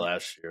overshot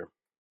last year.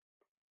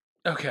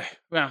 Okay,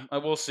 well,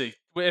 we'll see.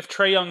 If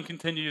Trae Young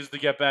continues to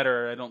get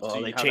better, I don't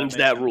see. They changed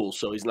that rule,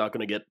 so he's not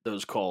going to get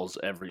those calls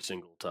every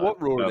single time.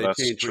 What rule did they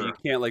change? Where you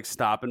can't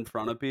stop in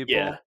front of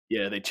people?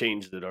 Yeah, they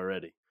changed it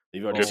already.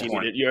 You've already seen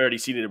it. You already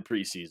seen it in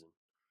preseason.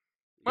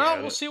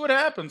 Well, we'll see what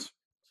happens.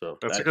 So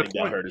that's a good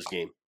point. That hurt his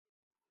game.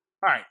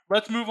 All right,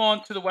 let's move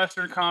on to the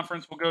Western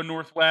Conference. We'll go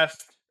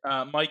Northwest.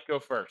 Mike, go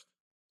first.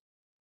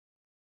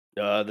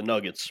 The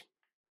Nuggets,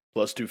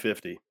 plus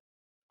 250.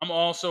 I'm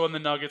also on the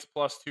Nuggets,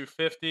 plus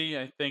 250.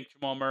 I think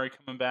Jamal Murray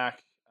coming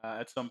back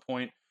at some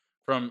point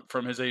from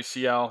his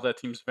ACL. That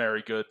team's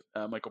very good.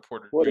 Michael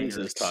Porter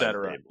Jr.,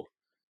 etc.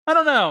 I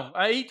don't know.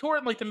 He tore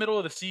it in the middle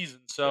of the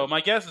season, so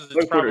my guess is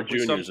it's probably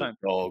sometime.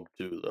 A dog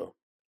too, though.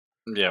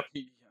 Yeah,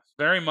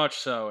 very much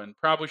so, and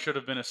probably should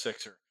have been a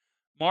Sixer.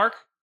 Mark?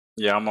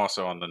 Yeah, I'm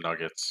also on the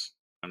Nuggets.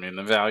 I mean,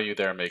 the value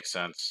there makes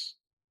sense.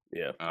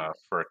 Yeah,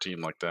 for a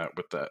team like that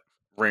with that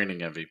reigning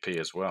MVP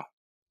as well.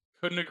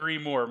 Couldn't agree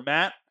more.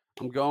 Matt?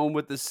 I'm going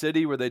with the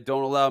city where they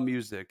don't allow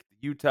music.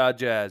 The Utah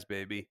Jazz,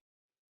 baby.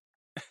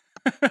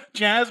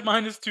 Jazz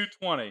minus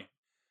 220.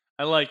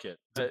 I like it.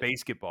 It's a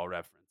basketball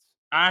reference.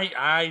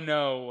 I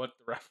know what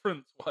the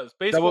reference was.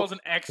 Baseball is an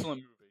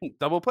excellent movie.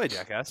 Double play,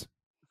 jackass.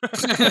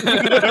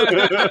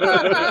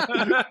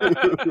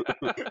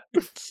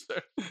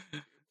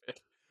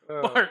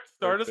 Mark,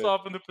 start us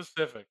off in the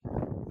Pacific.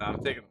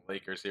 I'm taking the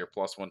Lakers here,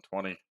 plus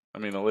 120. I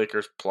mean, the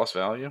Lakers plus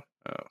value.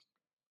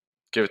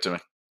 Give it to me.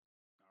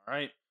 All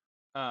right.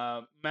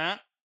 Matt?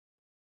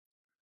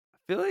 I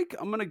feel like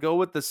I'm going to go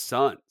with the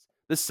Suns.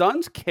 The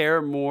Suns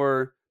care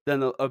more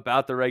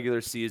about the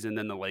regular season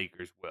than the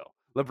Lakers will.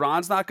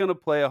 LeBron's not going to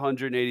play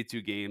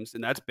 182 games,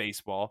 and that's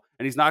baseball.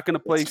 And he's not going to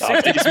play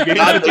 62 games.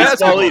 Not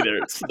baseball either.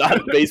 It's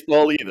not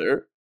baseball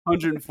either.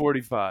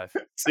 145.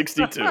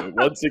 62.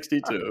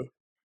 162.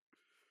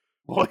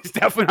 Well, he's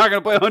definitely not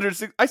going to play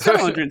 160. I said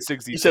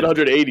 162. You said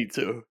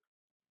 182.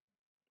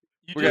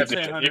 We're going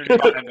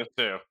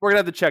to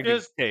have to check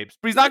these tapes.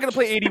 But he's not going to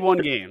play 81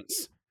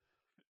 games.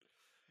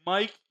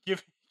 Mike,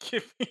 give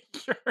me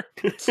your...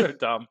 So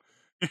dumb.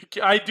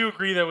 I do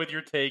agree, though, with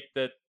your take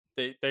that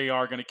they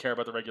are going to care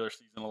about the regular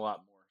season a lot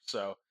more.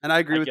 So, and I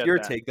agree with your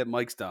take that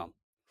Mike's dumb.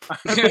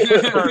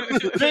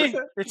 See,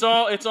 it's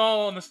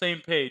all on the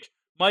same page.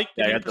 Mike,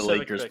 I got the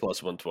Lakers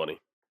plus 120.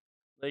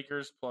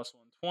 Lakers plus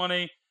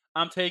 120.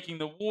 I'm taking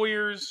the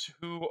Warriors,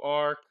 who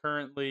are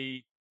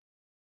currently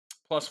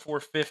plus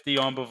 450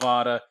 on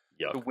Bovada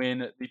to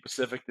win the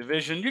Pacific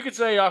Division. You could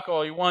say yuck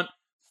all you want.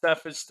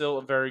 Steph is still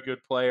a very good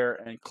player,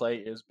 and Clay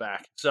is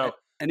back. So,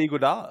 and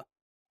Iguodala.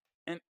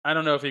 And I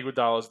don't know if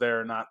Iguodala is there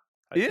or not.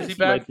 Is he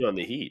back? Might be on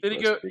the Heat. Did he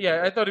go?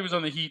 Yeah, I thought he was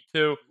on the Heat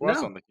too. He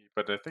was on the Heat,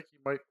 but I think he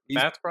might.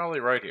 Matt's probably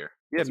right here.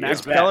 Yeah,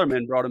 Max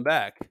Kellerman brought him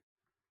back.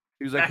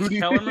 He was like, "Who do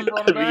you?"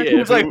 He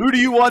was like, "Who do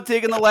you want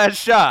taking the last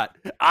shot?"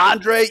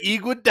 Andre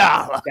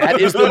Iguodala.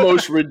 That is the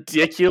most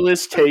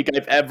ridiculous take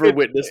I've ever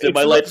witnessed in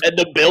my life, and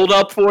the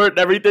build-up for it and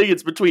everything.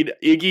 It's between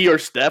Iggy or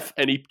Steph,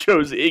 and he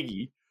chose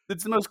Iggy.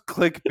 It's the most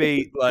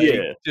clickbait.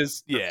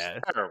 Just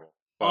terrible.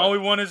 All we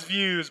want is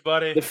views,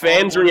 buddy. The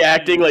fans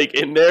reacting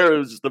in there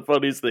is the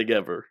funniest thing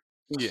ever.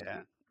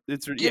 Yeah,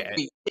 it's Give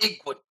me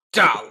Iguodala.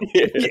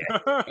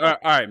 All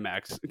right,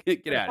 Max,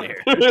 get out of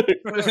here.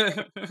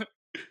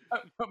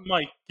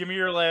 Mike, give me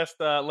your last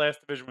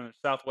division winner,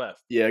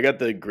 Southwest. Yeah, I got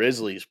the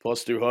Grizzlies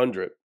plus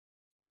 200.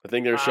 I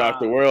think they're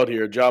shocked the world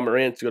here. John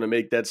Morant's going to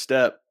make that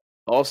step.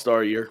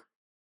 All-Star year.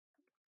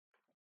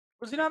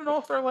 Was he not an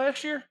All-Star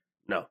last year?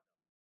 No.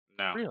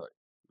 Really?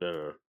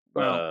 No.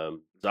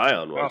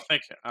 Zion was.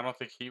 I don't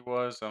think he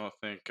was. I don't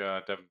think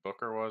Devin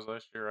Booker was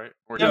last year, right?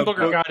 Or Devin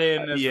Booker got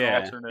in as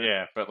an alternate.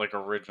 Yeah, but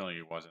originally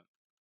he wasn't.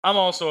 I'm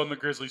also on the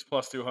Grizzlies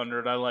plus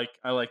 200. I like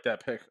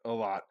that pick a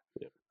lot.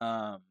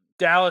 Yeah.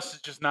 Dallas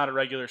is just not a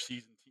regular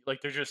season team.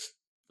 They're just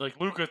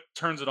Luka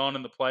turns it on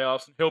in the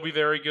playoffs, and he'll be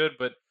very good.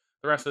 But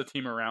the rest of the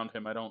team around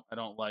him, I don't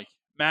like.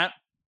 Matt?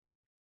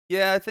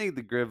 Yeah, I think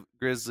the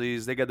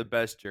Grizzlies. They got the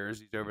best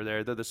jerseys over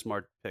there. They're the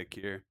smart pick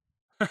here.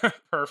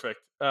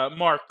 Perfect.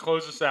 Mark,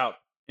 close us out.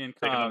 Taking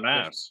the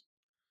Mavs.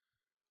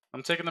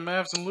 I'm taking the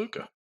Mavs and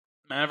Luka.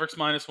 Mavericks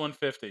minus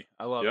 150.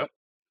 I love it.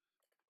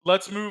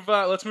 Let's move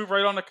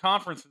right on to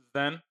conferences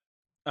then.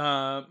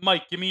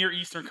 Mike, give me your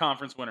Eastern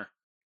Conference winner.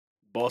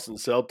 Boston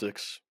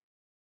Celtics.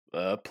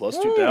 Plus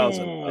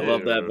 2,000. I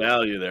love that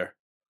value there.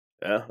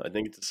 Yeah, I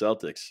think it's the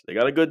Celtics. They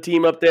got a good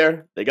team up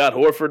there. They got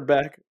Horford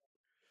back.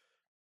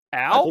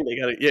 Al? I think they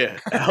got it. Yeah,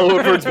 Al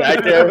Horford's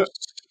back there.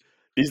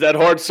 He's that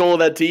heart soul of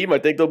that team. I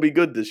think they'll be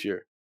good this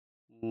year.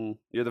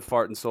 You're the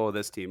fart and soul of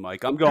this team,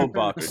 Mike. I'm going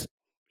Bucks.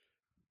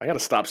 I got to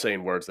stop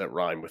saying words that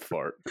rhyme with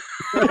fart.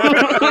 The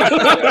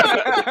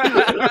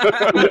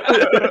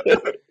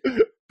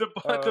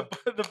But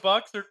the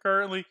Bucks are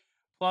currently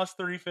plus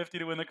 350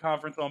 to win the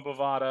conference on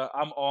Bovada.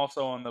 I'm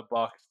also on the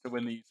Bucks to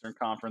win the Eastern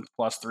Conference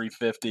plus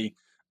 350.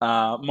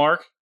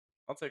 Mark,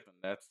 I'll take the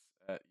Nets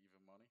at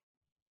even money.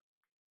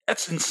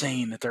 that's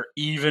insane that they're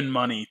even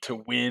money to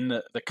win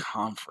the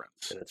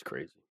conference. And it's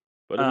crazy.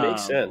 But it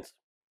makes sense.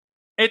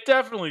 It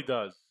definitely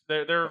does.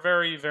 They're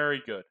very,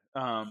 very good.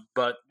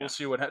 But we'll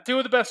see what happens. Two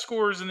of the best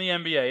scorers in the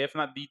NBA, if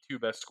not the two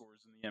best scorers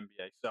in the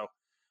NBA. So,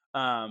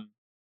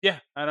 yeah,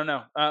 I don't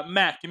know.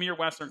 Matt, give me your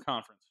Western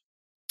Conference.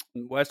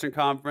 Western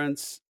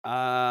Conference.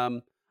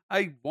 I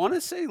want to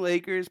say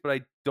Lakers, but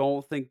I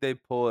don't think they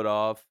pull it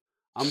off.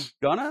 I'm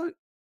gonna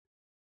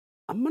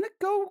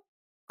go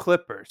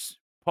Clippers.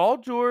 Paul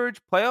George,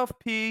 playoff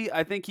P.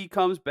 I think he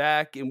comes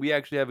back, and we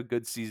actually have a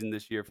good season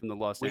this year from the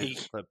Los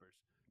Angeles Clippers.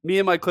 Me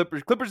and my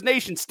Clippers. Clippers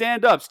Nation,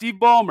 stand up. Steve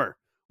Ballmer.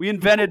 We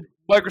invented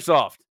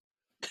Microsoft.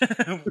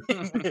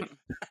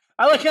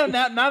 I like how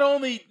not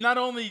only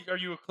are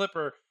you a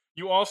Clipper,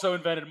 you also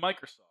invented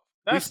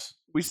Microsoft.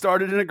 We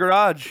started in a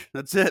garage.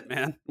 That's it,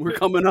 man. We're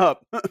coming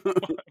up.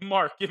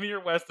 Mark, give me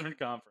your Western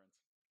Conference.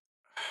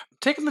 I'm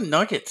taking the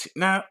Nuggets.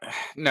 No,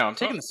 I'm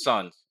taking the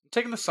Suns. I'm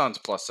taking the Suns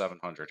plus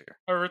 700 here.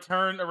 A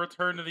return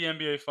to the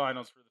NBA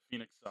Finals for the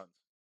Phoenix Suns.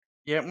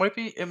 Yeah,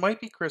 it might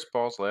be Chris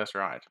Paul's last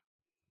ride.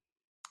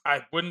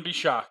 I wouldn't be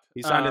shocked.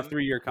 He signed a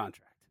 3-year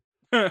contract.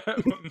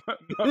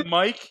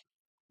 Mike?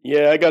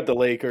 Yeah, I got the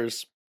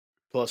Lakers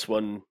plus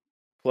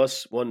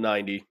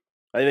 190.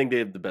 I think they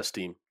have the best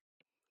team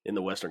in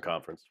the Western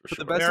Conference for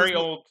sure. Very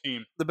old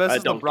team. The best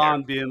is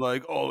LeBron being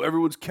like, "Oh,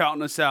 everyone's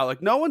counting us out."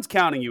 Like, no one's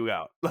counting you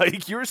out.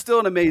 Like, you're still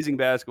an amazing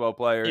basketball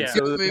player. Yeah.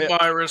 So Give me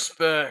my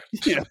respect.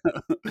 Yeah.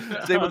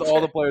 Same with all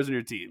the players in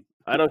your team.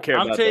 I don't care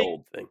about the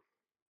old thing.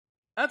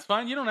 That's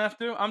fine. You don't have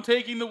to. I'm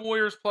taking the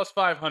Warriors plus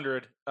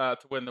 500 to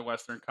win the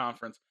Western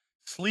Conference.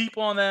 Sleep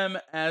on them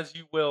as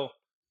you will.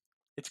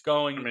 It's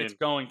going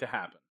to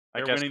happen.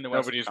 I guess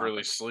nobody's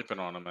really sleeping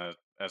on them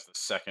as the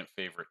second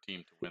favorite team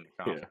to win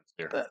the conference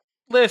here.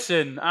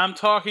 Listen, I'm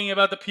talking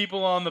about the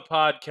people on the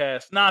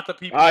podcast, not the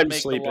people I'm that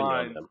make sleeping the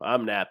line. on them.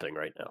 I'm napping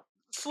right now.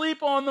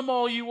 Sleep on them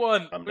all you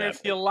want. I'm We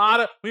napping.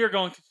 are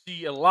going to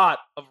see a lot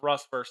of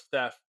Russ versus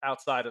Steph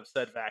outside of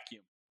said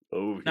vacuum.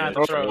 Oh, Not yeah.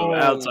 the throw.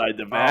 Outside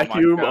the my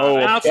vacuum.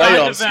 God. Outside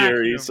Playoff the vacuum.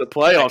 series. A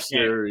playoff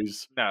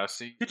series. No,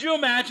 see, Could you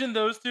imagine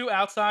those two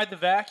outside the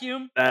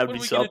vacuum? That'd What be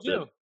are we gonna something.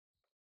 do?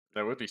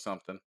 that would be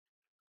something.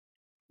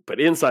 But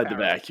inside the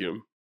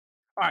vacuum.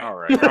 All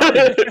right. All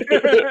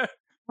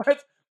right.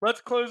 Let's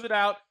close it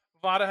out.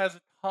 Vada has a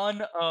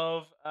ton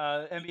of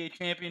NBA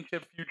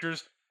championship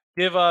futures.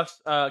 Give us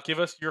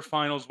your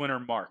finals winner,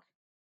 Mark.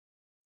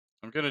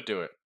 I'm gonna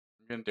do it.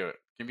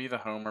 Give me the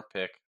homer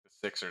pick. The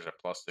Sixers at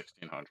plus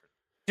 1600.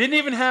 Didn't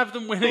even have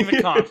them winning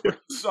the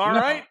conference. All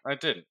right, I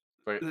didn't,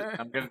 but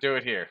I'm gonna do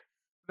it here.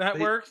 that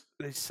works.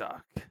 They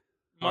suck.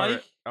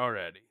 Mike,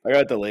 Already. I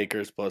got the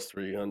Lakers plus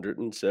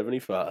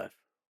 375.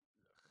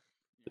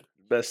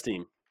 Best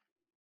team.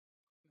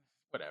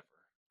 whatever.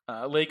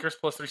 Lakers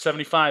plus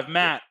 375.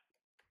 Matt,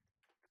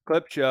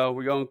 Clip show.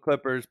 We're going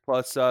Clippers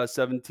plus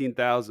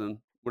 17,000.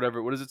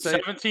 Whatever. What does it say?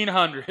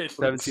 1700.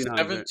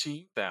 1700.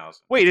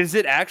 17,000. Wait, is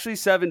it actually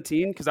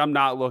 17? Because I'm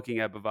not looking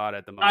at Bovada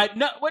at the moment.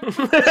 No, what?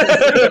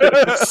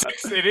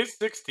 It is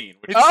 16.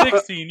 Which It's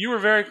 16. You were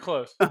very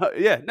close,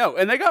 Yeah, no.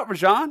 And they got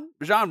Rajon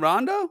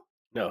Rondo?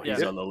 No, he's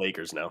Yeah. on the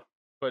Lakers now.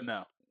 but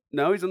no.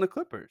 No, he's on the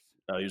Clippers.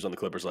 No, he was on the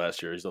Clippers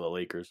last year. He's on the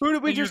Lakers. Who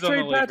did we He just was on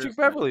trade the Lakers, Patrick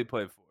yeah. Beverly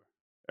play for?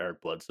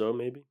 Eric Bledsoe,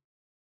 maybe?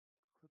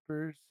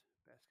 Clippers.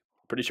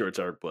 Pretty sure it's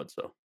Eric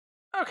Bledsoe.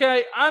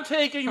 Okay, I'm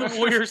taking the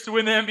Warriors to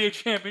win the NBA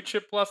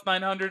championship plus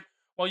 900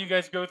 while you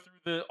guys go through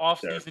the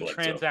offseason Bledsoe.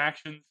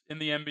 transactions in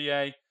the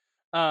NBA.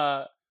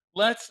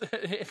 Let's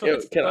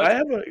I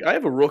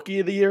have a rookie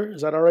of the year?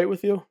 Is that all right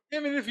with you? I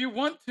mean, if you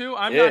want to,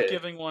 I'm Yeah. not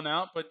giving one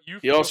out, but you.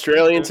 The feel free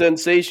Australian to.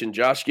 sensation,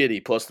 Josh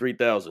Giddey, plus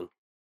 3,000.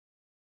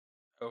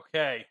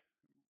 Okay,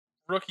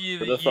 rookie of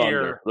For the the Thunder,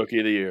 year. rookie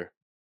of the year.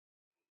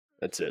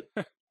 That's it.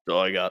 That's all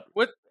I got.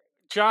 What?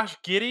 Josh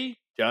Giddey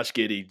Josh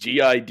Giddey,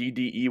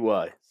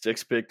 Giddey,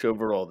 6th pick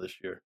overall this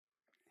year.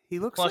 He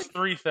looks plus like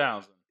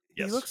 3,000.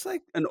 he looks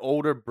like an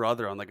older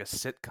brother on like a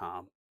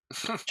sitcom.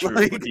 True,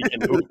 Like- but he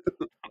can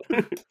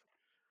hoop.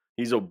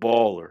 He's a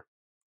baller.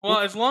 Well,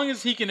 as long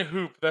as he can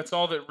hoop, that's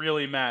all that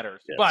really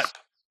matters. Yes. But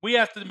we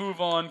have to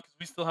move on because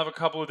we still have a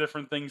couple of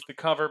different things to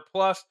cover.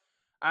 Plus,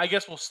 I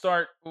guess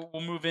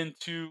we'll move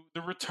into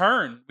the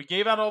return. We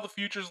gave out all the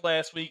futures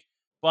last week,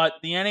 but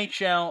the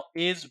NHL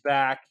is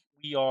back.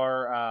 We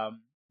are,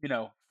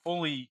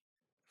 fully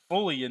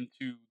into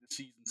the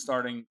season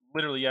starting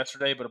literally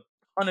yesterday, but a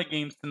ton of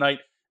games tonight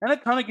and a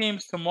ton of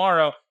games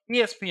tomorrow.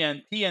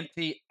 ESPN,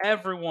 TNT,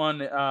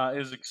 everyone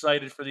is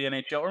excited for the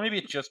NHL, or maybe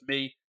it's just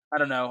me. I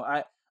don't know.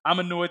 I'm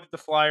annoyed that the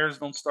Flyers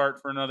don't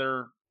start for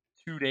another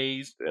 2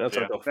 days. Yeah, that's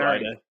until very-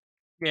 Friday.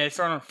 Yeah, they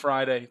start on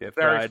Friday. Yeah,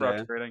 Very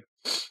Friday. frustrating.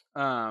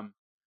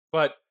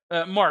 But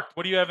Mark,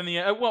 what do you have in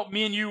the? Well,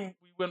 me and you,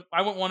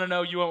 I went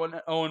 1-0. You went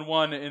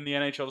 0-1 in the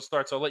NHL to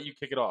start. So I'll let you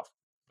kick it off.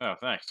 Oh,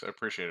 thanks. I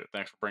appreciate it.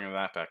 Thanks for bringing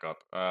that back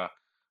up.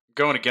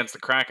 Going against the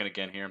Kraken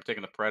again here. I'm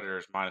taking the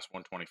Predators minus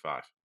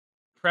 125.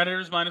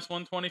 Predators minus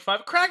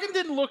 125. Kraken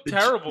didn't look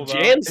terrible, though.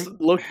 Jans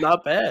looked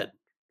not bad.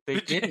 They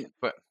The Jan- didn't,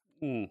 but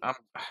Hmm.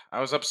 I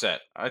was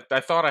upset. I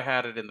thought I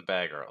had it in the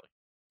bag early.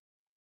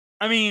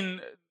 I mean,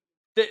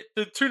 the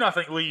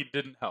 2-0 lead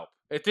didn't help.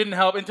 It didn't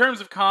help. In terms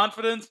of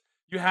confidence,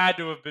 you had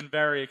to have been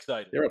very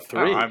excited. They're up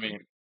 3. I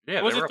mean,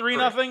 yeah, Was they it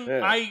were up 3-0?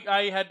 Yeah.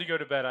 I had to go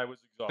to bed. I was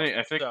exhausted.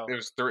 I think so. it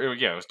was 3.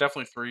 Yeah, it was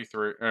definitely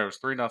 3-3. It was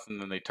 3-0.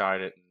 Then they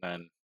tied it, and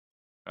then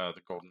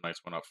the Golden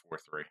Knights went up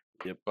 4-3.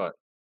 Yep. But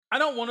I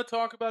don't want to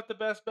talk about the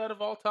best bet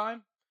of all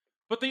time,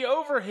 but the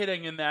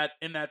overhitting in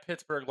that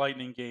Pittsburgh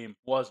Lightning game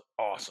was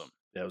awesome.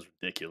 That was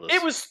ridiculous.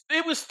 It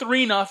was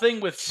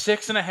 3-0 with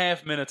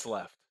 6.5 minutes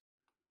left.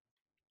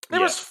 There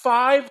Yeah. was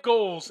 5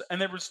 goals,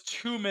 and there was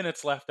 2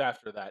 minutes left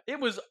after that. It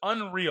was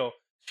unreal.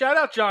 Shout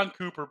out John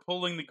Cooper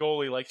pulling the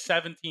goalie like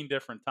 17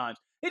 different times.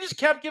 He just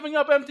kept giving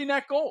up empty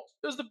net goals.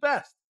 It was the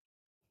best.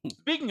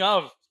 Speaking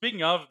of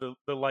the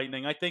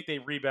Lightning, I think they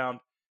rebound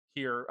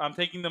here. I'm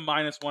taking the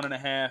minus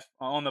 1.5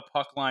 on the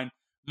puck line,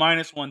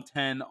 minus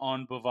 110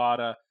 on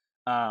Bovada.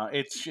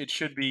 It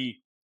should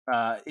be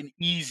an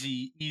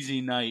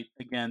easy night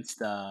against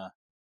the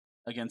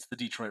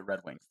Detroit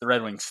Red Wings. The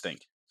Red Wings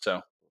stink.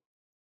 So,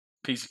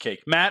 piece of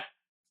cake. Matt,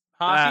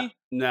 hockey?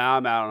 Nah,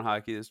 I'm out on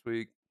hockey this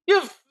week. You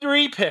have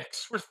 3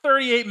 picks. We're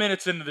 38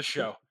 minutes into the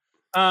show.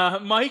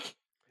 Mike?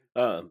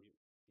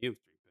 You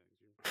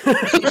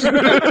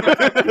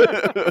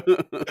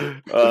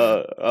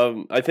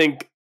I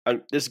think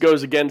this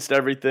goes against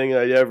everything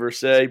I ever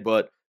say,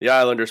 but the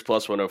Islanders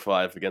plus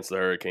 105 against the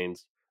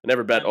Hurricanes. I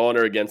never bet on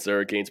or against the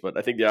Hurricanes, but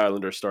I think the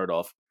Islanders start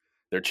off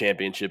their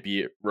championship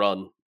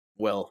run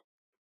well.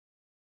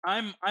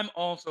 I'm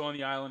also on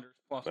the Islanders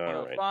plus All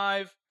right.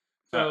 105.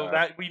 So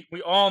that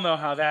we all know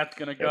how that's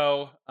gonna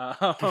go.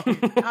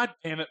 God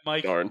damn it,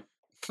 Mike. Darn.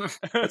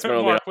 That's my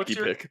only Mark, hockey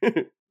pick.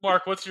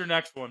 Mark, what's your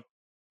next one?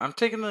 I'm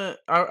taking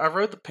I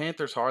rode the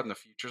Panthers hard in the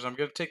futures. I'm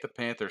going to take the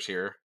Panthers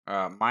here,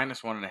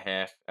 minus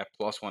 1.5 at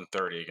plus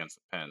 130 against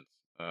the Pens.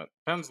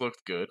 Pens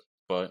looked good,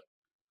 but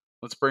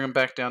let's bring them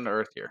back down to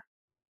earth here.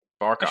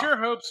 I sure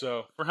hope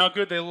so. For how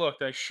good they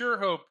looked, I sure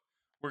hope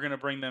we're going to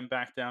bring them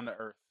back down to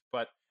earth.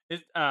 But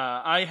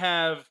I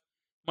have,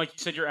 Mike, you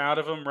said you're out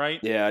of them, right?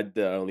 Yeah,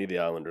 only the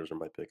Islanders are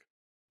my pick.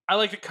 I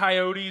like the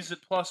Coyotes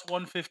at plus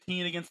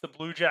 115 against the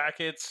Blue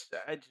Jackets.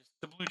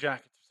 The Blue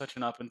Jackets are such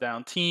an up and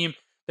down team.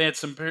 They had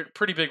some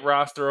pretty big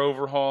roster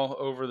overhaul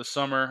over the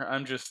summer.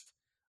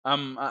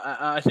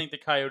 I think the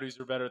Coyotes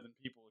are better than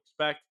people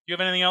expect. Do you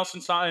have anything else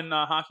in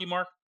hockey,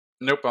 Mark?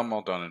 Nope, I'm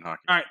all done in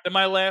hockey. All right, then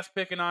my last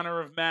pick in honor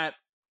of Matt,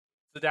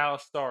 the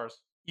Dallas Stars,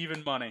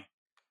 even money.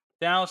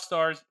 Dallas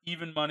Stars,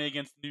 even money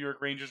against the New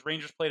York Rangers.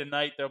 Rangers play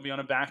tonight. They'll be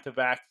on a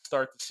back-to-back to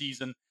start the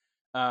season.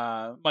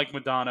 Mike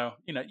Modano,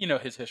 you know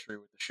his history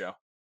with the show.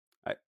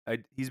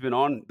 He's been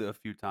on a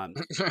few times.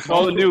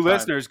 All the new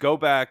listeners, go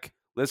back,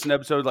 listen to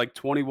episode like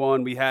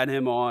 21. We had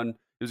him on. It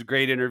was a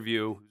great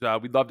interview.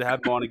 We'd love to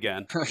have him on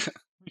again.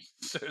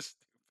 So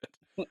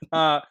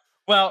stupid.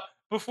 Well,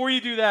 before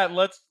you do that,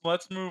 let's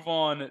move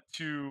on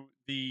to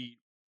the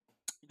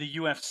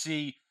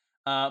UFC.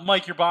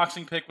 Mike, your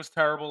boxing pick was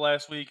terrible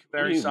last week.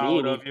 Very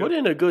solid of you. Put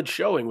in a good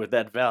showing with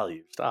that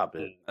value. Stop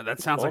it.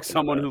 That sounds like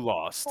someone who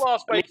lost.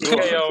 Lost by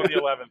TKO in the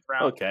 11th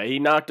round. Okay, he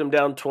knocked him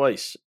down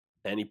twice,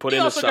 and he put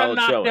in a solid showing.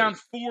 He also got showing.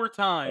 knocked down 4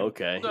 times.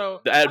 Okay,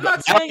 So at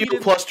value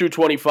plus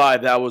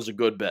 225, that was a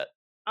good bet.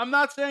 I'm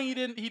not saying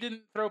he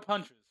didn't throw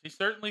punches. He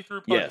certainly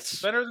threw punches.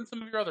 Yes. Better than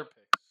some of your other picks.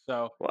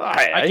 So Well,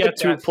 I hit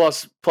 2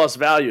 plus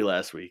value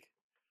last week.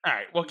 all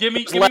right. Well, give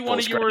me There's one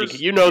of yours.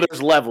 Frankie. You know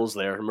there's levels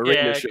there.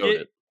 Marina showed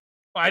it.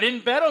 I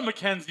didn't bet on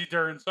Mackenzie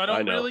Dern, so I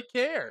don't know. really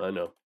care. I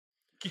know.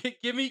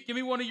 Give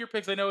me one of your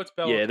picks. I know it's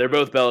Bellator. Yeah, they're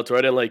both Bellator.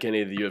 I didn't like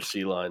any of the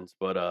UFC lines,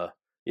 but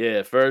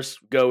yeah.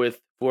 First, go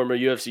with former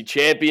UFC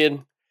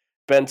champion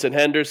Benson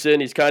Henderson.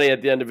 He's kind of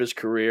at the end of his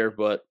career,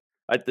 but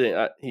I think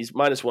he's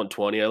minus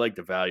 120. I like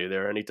the value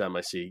there. Anytime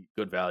I see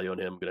good value on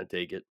him, I'm gonna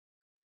take it.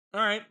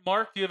 All right,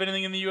 Mark. Do you have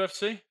anything in the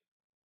UFC?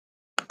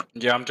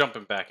 Yeah, I'm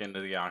jumping back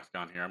into the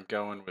octagon here. I'm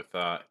going with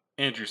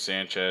Andrew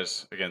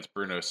Sanchez against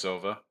Bruno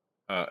Silva.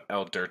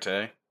 El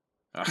Dirte.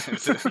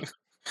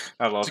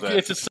 I love that.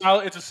 It's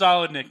a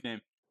solid nickname.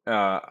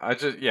 I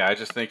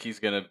just think he's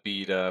gonna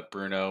beat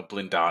Bruno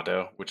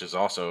Blindado, which is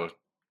also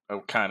a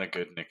kind of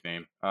good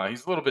nickname.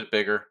 He's a little bit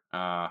bigger,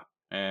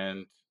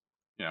 and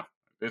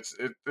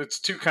it's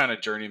 2 kind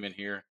of journeymen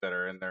here that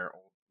are in their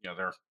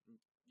their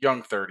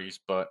young 30s,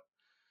 but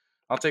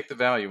I'll take the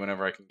value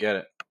whenever I can get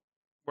it.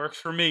 Works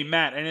for me.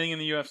 Matt, anything in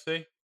the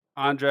UFC?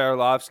 Andrei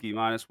Arlovsky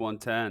minus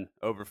 110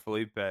 over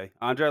Felipe.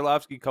 Andrei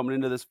Arlovsky coming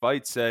into this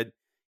fight said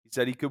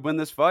he could win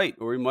this fight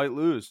or he might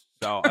lose.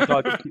 So I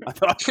thought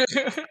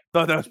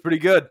that was pretty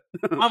good.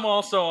 I'm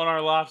also on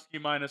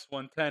Arlovsky minus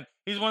 110.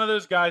 He's one of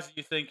those guys that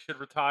you think should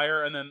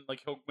retire and then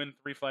he'll win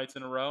 3 fights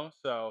in a row.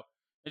 So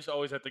you just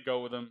always have to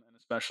go with him, and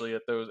especially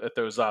at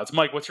those odds.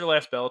 Mike, what's your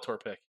last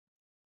Bellator pick?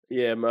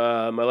 Yeah,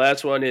 my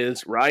last one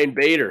is Ryan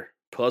Bader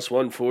plus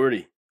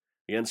 140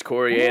 against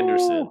Corey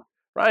Anderson.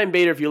 Ryan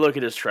Bader, if you look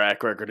at his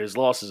track record, his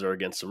losses are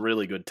against some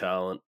really good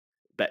talent,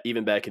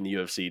 even back in the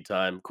UFC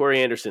time.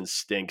 Corey Anderson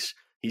stinks.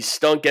 He's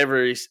stunk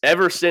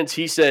ever since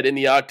he said in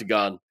the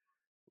octagon,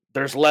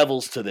 there's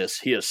levels to this.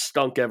 He has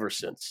stunk ever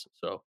since.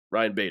 So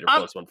Ryan Bader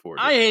plus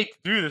 140. I hate to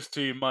do this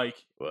to you,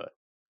 Mike. What?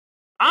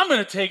 I'm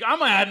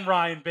adding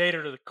Ryan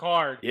Bader to the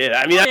card.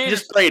 Yeah, I mean, I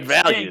just played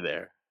value stink.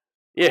 there.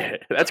 Yeah,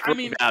 that's great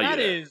value. That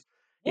there. is.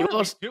 He What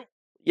lost.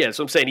 Yeah,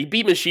 so I'm saying he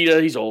beat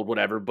Machida. He's old,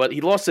 whatever, but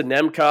he lost to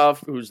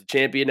Nemkov, who's the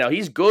champion now.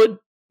 He's good.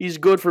 He's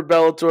good for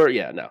Bellator.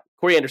 Yeah, no,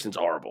 Corey Anderson's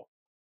horrible.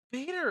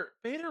 Bader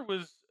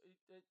was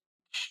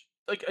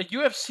like a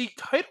UFC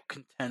title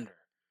contender,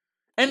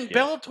 and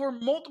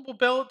multiple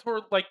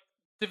Bellator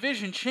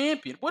division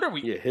champion. What are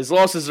we? Yeah, his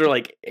losses are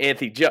like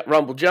Anthony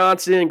Rumble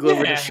Johnson,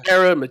 Glover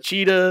Teixeira,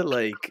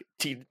 Machida,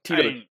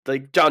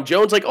 Tito, John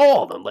Jones,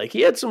 all of them.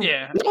 He had some.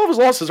 Yeah. All of his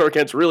losses are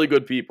against really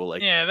good people.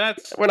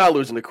 We're not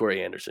losing to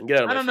Corey Anderson. Get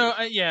out of my I don't know.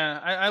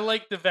 I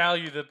like the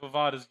value that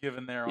Bovada's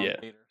given there on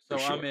Bader, so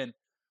I'm in.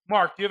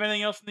 Mark, do you have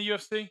anything else in the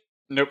UFC?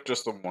 Nope,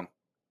 just the one.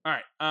 All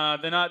right.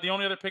 Then the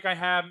only other pick I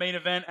have, main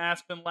event,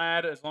 Aspen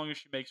Ladd, as long as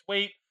she makes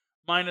weight,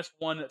 minus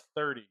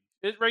 130.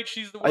 Right,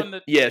 she's the one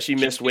that. Yeah, she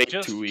missed weight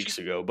 2 weeks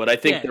ago, but I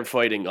think they're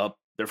fighting up.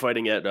 They're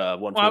fighting at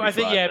 145. Well, I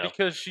think now.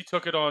 because she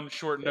took it on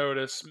short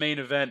notice. Main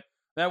event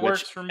that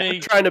works for me.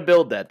 I'm trying to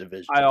build that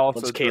division. I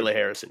also once Kayla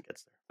Harrison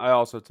gets there. I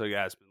also took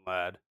Aspen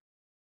Ladd.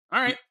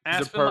 All right,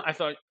 Aspen. I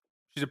thought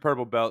she's a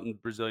purple belt in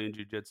Brazilian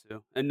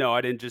Jiu-Jitsu, and no, I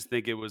didn't just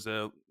think it was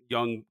a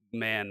young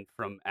man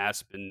from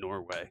Aspen,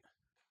 Norway.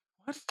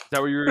 What? Is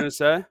that what you were gonna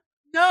say?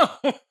 No,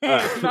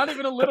 not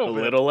even a little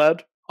bit. A little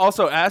lad.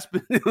 Also,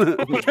 Aspen.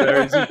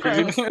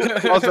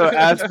 Also,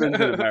 Aspen's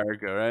in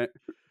America, right?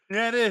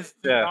 Yeah, it is.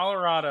 Yeah.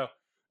 Colorado.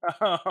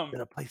 In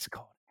a place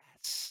called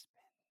Aspen.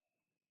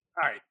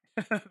 All right,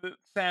 the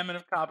salmon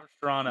of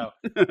Capistrano.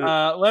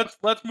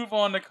 Let's move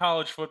on to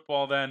college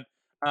football then.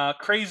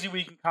 Crazy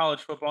week in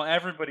college football.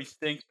 Everybody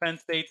stinks. Penn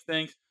State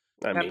stinks.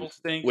 Temple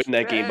stinks. Win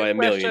that game by a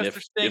million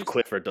if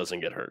Clifford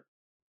doesn't get hurt.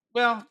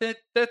 Well,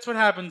 that's what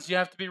happens. You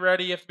have to be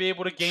ready. You have to be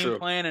able to game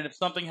plan, and if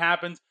something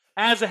happens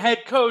as a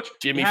head coach,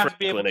 Jimmy you have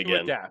Franklin to be able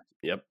to again. adapt.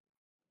 Yep.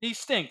 He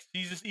stinks.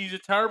 He's a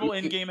terrible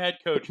in-game head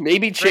coach.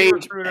 Maybe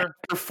change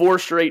after 4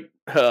 straight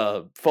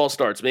false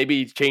starts.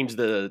 Maybe change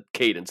the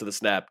cadence of the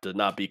snap to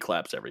not be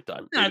claps every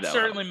time. That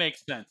certainly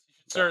makes sense. You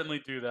should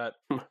certainly do that.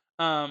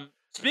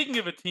 Speaking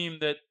of a team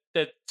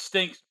that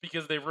stinks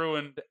because they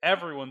ruined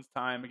everyone's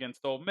time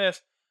against Ole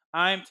Miss,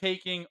 I'm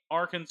taking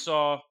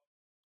Arkansas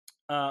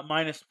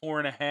minus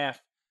 4.5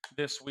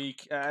 this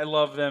week. I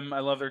love them. I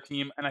love their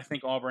team, and I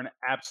think Auburn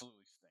absolutely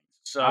stinks.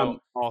 So I'm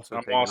also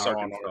on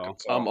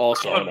Arkansas. I'm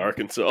also on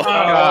Arkansas. Oh,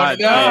 God,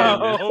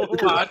 no.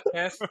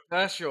 Podcast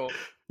special.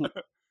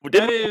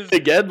 Did we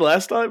again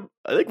last time?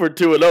 I think we're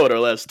 2-0 in our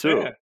last 2.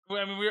 Yeah.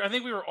 I mean, I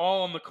think we were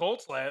all on the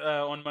Colts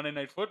on Monday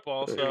Night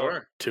Football. So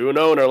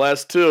 2-0 in our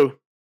last 2.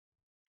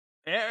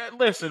 Yeah,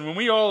 listen, when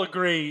we all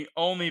agree,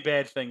 only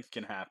bad things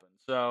can happen.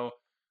 So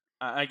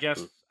I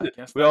guess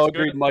we all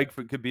agreed Mike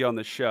could be on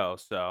the show.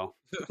 So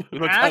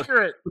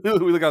accurate.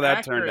 Look how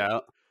that turned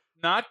out.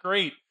 Not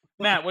great.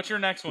 Matt, what's your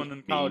next one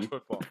in college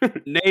football?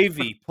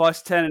 Navy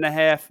plus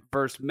 10.5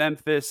 versus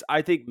Memphis.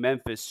 I think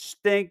Memphis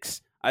stinks.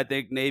 I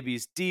think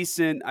Navy's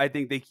decent. I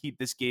think they keep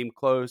this game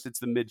close. It's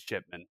the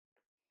midshipmen.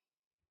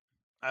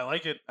 I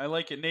like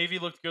it. Navy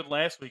looked good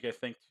last week, I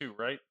think, too,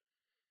 right?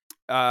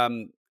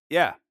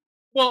 Yeah.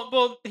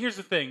 Well, here's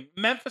the thing.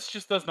 Memphis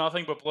just does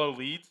nothing but blow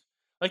leads.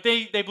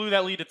 They blew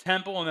that lead to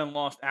Temple and then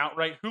lost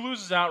outright. Who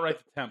loses outright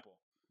to Temple?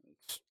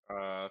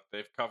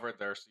 They've covered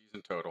their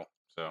season total,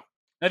 so.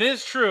 That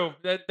is true.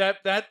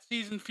 That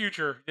season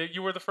future,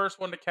 you were the first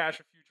one to cash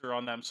a future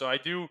on them. So I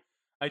do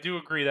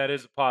agree that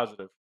is a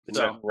positive.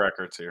 So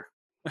records here.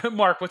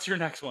 Mark, what's your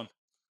next one?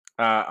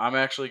 I'm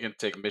actually going to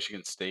take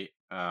Michigan State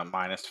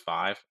minus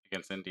 5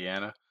 against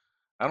Indiana.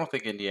 I don't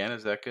think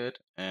Indiana's that good,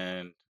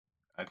 and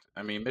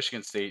I mean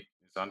Michigan State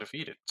is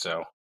undefeated.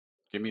 So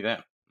give me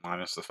them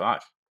minus the 5,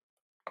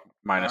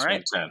 minus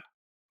 110.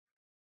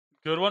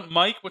 Good one.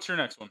 Mike, what's your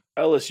next one?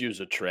 LSU's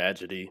a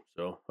tragedy,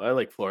 so I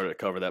like Florida to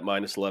cover that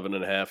minus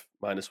 11.5,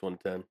 minus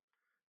 110.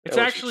 It's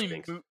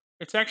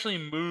actually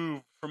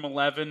moved from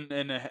 11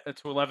 to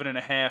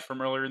 11.5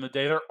 from earlier in the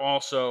day. They're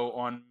also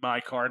on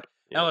my card.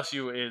 Yeah.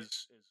 LSU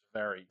is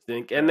very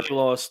and they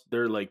lost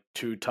their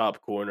 2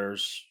 top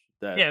corners.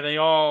 They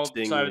all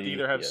decided to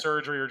either have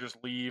surgery or just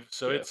leave.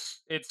 So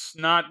it's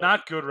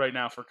not good right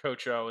now for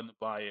Coach O in the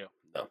Bayou.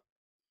 No.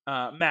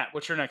 Matt,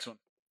 what's your next one?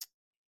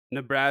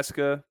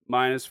 Nebraska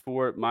minus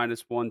 4,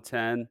 minus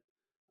 110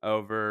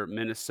 over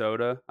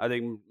Minnesota. I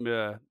think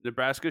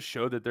Nebraska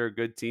showed that they're a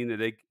good team, that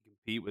they can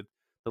compete with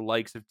the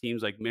likes of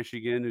teams like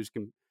Michigan, who's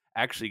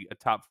actually a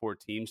top 4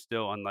 team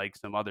still, unlike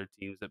some other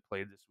teams that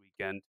played this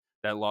weekend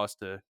that lost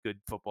to good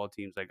football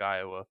teams like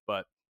Iowa.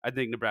 But I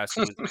think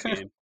Nebraska wins the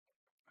game.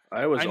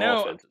 Iowa's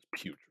offense is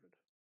putrid.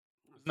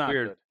 It's not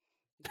weird.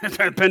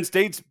 Good. Penn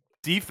State's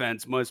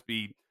defense must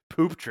be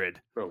poop-trid.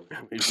 Bro,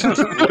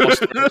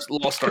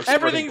 lost our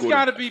everything's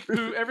got to be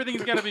poop.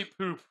 Everything's got to be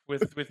poop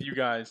with you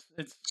guys.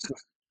 It's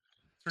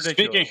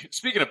ridiculous.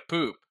 Speaking of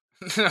poop,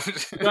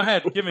 go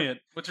ahead, give me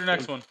it. What's your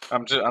next one?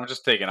 I'm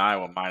just taking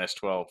Iowa minus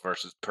 12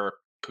 versus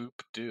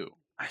poop do.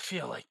 I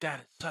feel like that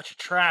is such a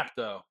trap,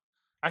 though.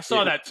 I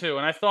saw that too,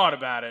 and I thought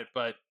about it,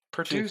 but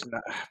Purdue's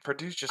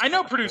just. I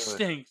know not Purdue good.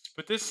 stinks,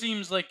 but this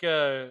seems like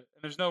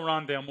there's no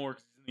Rondale Moore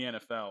because he's in the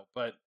NFL,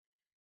 but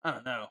I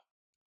don't know.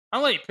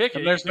 I'll let you pick it.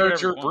 And You there's can do no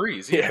whatever you Drew want.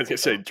 Brees. Yeah, I was gonna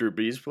say Drew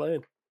Brees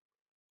playing.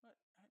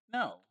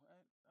 No,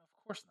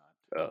 of course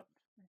not. Oh.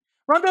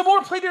 Rondale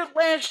Moore played there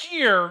last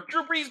year.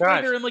 Drew Brees played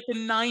Guys. there in like the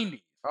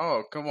 90s.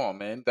 Oh, come on,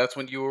 man. That's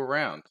when you were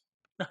around.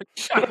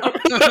 Shut up.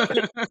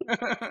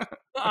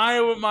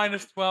 Iowa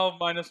 -12,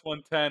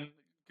 -110.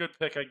 Good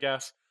pick, I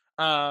guess.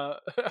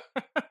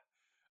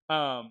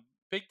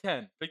 Big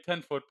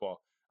Ten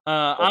football.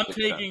 I'm Big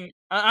Ten. taking.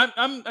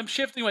 I'm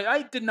shifting away.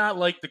 I did not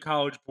like the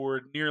College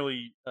Board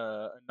nearly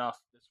enough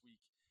this week.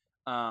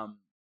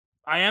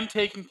 I am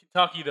taking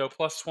Kentucky though,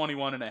 plus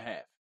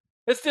 21.5.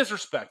 It's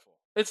disrespectful.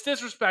 It's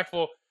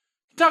disrespectful.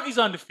 Kentucky's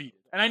undefeated,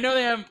 and I know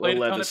they haven't played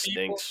Will a ton Levis of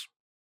people. stinks.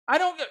 I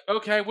don't get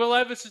okay. Will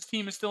Levis's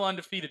team is still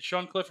undefeated.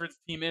 Sean Clifford's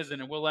team isn't,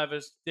 and Will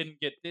Levis didn't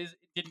get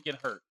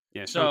hurt.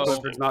 Yeah, So- Sean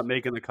Clifford's not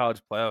making the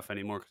college playoff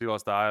anymore because he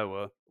lost to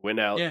Iowa. Win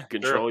out. Yeah.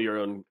 Control your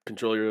own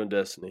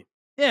destiny.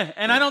 Yeah,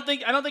 and I don't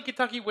think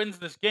Kentucky wins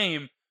this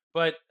game,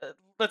 but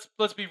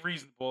let's be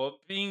reasonable.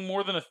 Being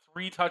more than a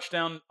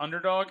 3-touchdown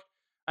underdog,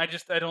 I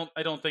don't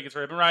think it's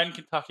right. I've been riding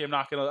Kentucky. I'm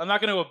not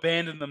gonna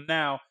abandon them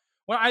now.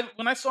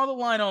 When I saw the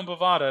line on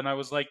Bovada and I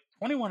was like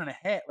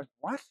 21.5, like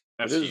what?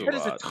 That's It is a That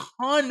is a lot.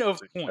 ton of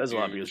That's points. That's a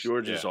lot because Huge,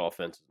 Georgia's yeah.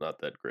 offense is not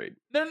that great.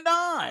 They're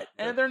not,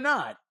 and they're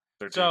not.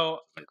 Their So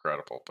defense is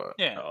incredible, but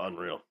yeah,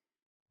 Unreal.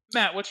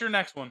 Matt, what's your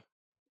next one?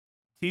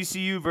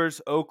 TCU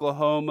versus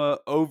Oklahoma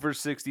over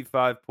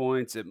 65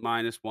 points at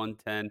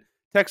 -110.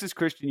 Texas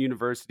Christian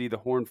University, the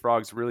Horned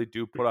Frogs really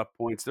do put up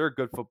points. They're a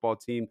good football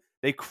team.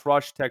 They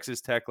crushed Texas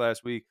Tech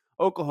last week.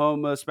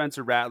 Oklahoma,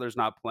 Spencer Rattler's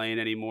not playing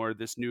anymore.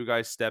 This new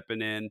guy's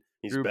stepping in.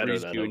 He's Drew better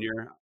Brees than him.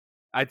 Jr.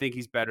 I think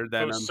he's better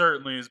than him.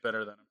 Certainly is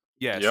better than him.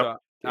 Yeah, Yep. so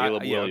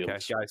Caleb yeah, Williams.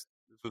 okay, guys.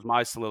 This was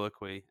my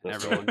soliloquy.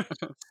 That's Everyone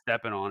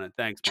stepping on it.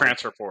 Thanks, Mike.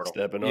 transfer portal.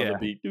 Stepping on Yeah. the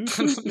beat. Doo,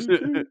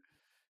 doo, doo,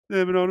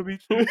 Stepping on the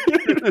beach.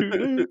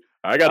 doo.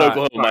 I got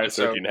Oklahoma All right, minus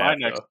so 13 my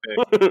and a next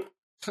half. pick.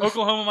 though.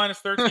 Oklahoma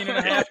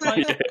 -13.5.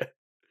 Mike?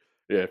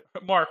 Yeah.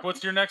 Mark,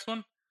 what's your next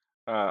one?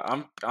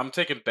 I'm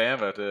taking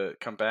Bama to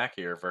come back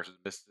here versus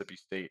Mississippi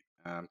State.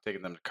 I'm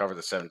taking them to cover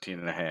the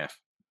 17.5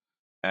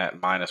 at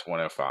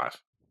 -105.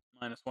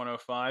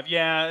 -105.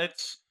 Yeah,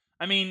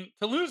 to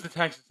lose to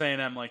Texas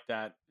A&M like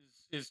that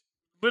is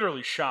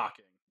literally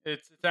shocking.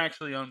 It's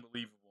actually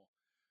unbelievable.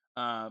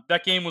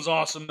 That game was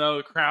awesome though.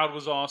 The crowd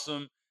was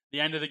awesome.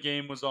 The end of the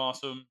game was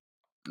awesome.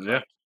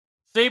 Yeah.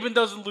 Saban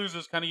doesn't lose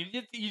those kind of.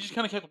 You just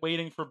kind of kept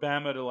waiting for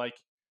Bama to like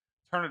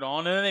turn it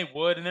on, and then they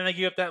would, and then they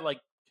give up that like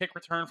kick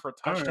return for a Oh,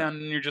 yeah. touchdown,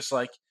 and you're just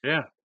like,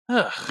 Yeah.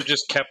 ugh. You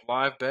just kept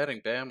live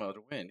betting Bama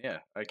to win. Yeah,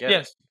 I get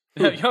Yes,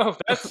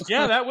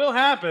 that will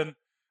happen,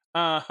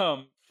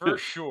 for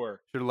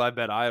sure. Should have live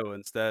bet Iowa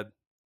instead.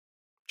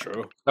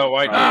 True. it. Oh,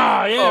 I did.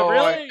 Ah, yeah, Oh,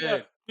 I really?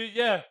 did.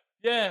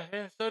 Yeah.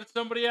 So did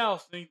somebody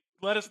else. And he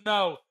let us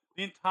know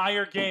the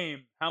entire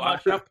game how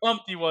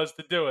pumped he was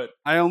to do it.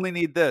 I only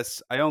need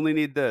this.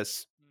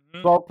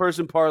 Mhm.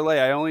 12-person parlay.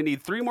 I only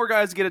need 3 more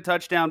guys to get a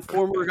touchdown,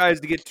 4 more guys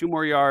to get 2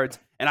 more yards,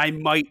 and I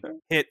might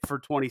hit for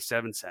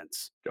 27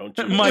 cents. Don't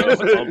you Mike,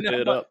 pump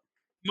it up.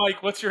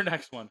 Mike, what's your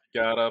next one?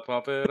 Gotta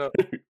pump it up.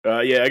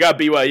 Yeah, I got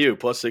BYU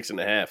plus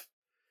 6.5.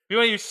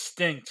 BYU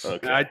stinks.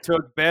 Okay. I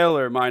took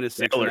Baylor minus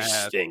Baylor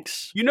 6.5.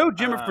 stinks. You know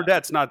Jimmy Uh,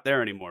 Fredette's not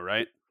there anymore,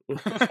 right?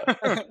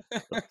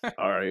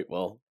 All right,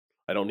 well,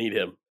 I don't need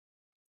him.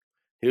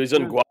 He was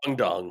in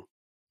Guangdong.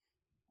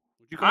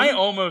 Would you call I him?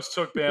 almost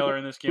took Baylor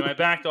in this game. I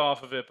backed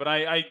off of it, but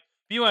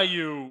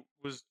BYU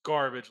was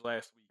garbage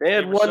last week. They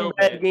had were one so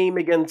bad bad. game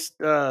against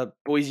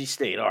Boise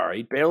State. All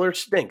right, Baylor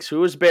stinks.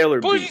 Who was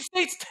Baylor Boise beat?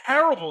 State's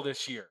terrible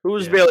this year. Who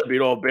was Yeah. Baylor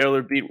beat? Oh,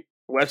 Baylor beat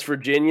West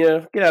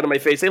Virginia. Get out of my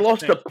face. They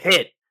lost to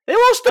Pitt. They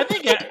lost to I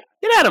think- Pitt.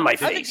 Get out of my I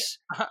think- face.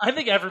 I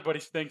think everybody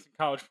stinks in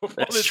college football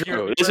That's this year.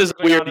 to true. be This is a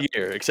perfectly weird honest.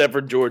 year, except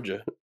for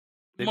Georgia.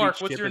 They beat Mark,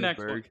 what's your next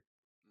Shippensburg.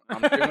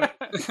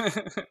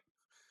 one?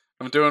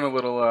 I'm doing a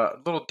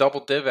little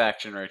double div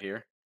action right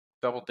here.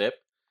 Double dip.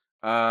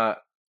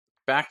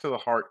 Back to the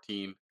Heart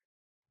team.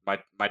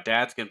 My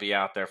dad's gonna be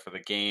out there for the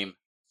game,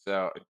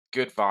 so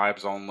good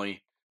vibes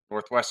only.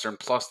 Northwestern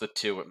plus the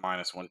 2 at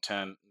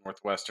 -110.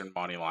 Northwestern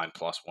money line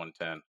plus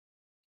 110.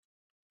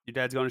 Your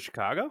dad's going to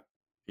Chicago?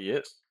 He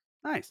is.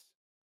 Nice.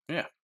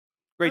 Yeah.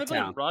 Great Are they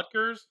playing town.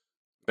 Rutgers.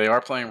 They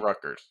are playing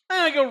Rutgers.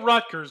 I go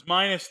Rutgers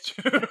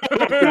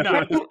 -2.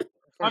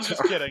 No, I'm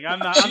just kidding. I'm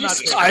not.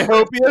 Jesus. I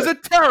hope he has a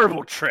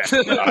terrible trip.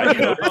 I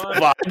know.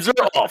 Vibes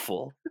are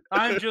awful.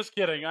 I'm just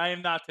kidding. I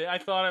am not. I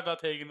thought about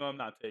taking them. I'm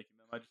not taking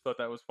them. I just thought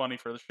that was funny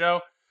for the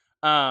show.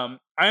 I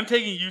am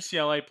taking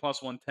UCLA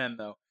plus 110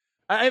 though.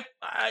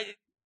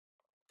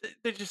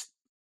 They're just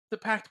the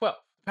Pac-12.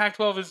 The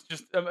Pac-12 is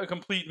just a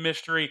complete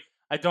mystery.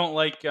 I don't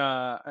like.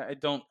 I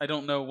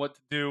don't know what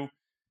to do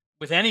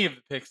with any of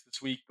the picks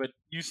this week. But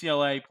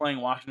UCLA playing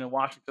Washington.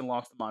 Washington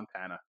lost to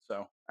Montana,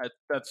 so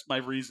that's my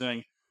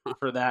reasoning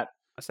for that.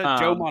 I said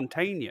Joe Um,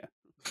 Montana.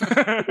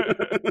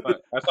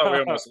 I thought we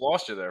almost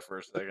lost you there for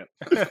a second.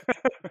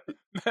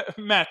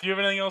 Matt, do you have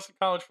anything else in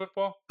college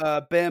football?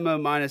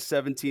 Bama minus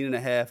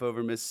 17.5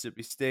 over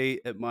Mississippi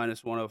State at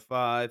minus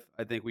 105.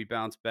 I think we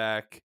bounce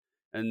back.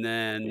 And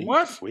then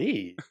What?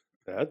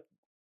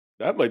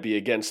 That might be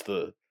against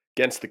the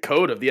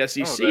code of the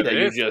SEC that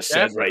you is just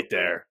said right definitely.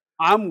 there.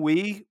 I'm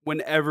we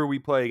whenever we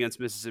play against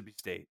Mississippi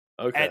State.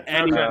 Okay. At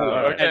any Okay. point,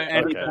 Okay. at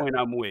any Okay. point,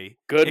 I'm we.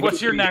 Good.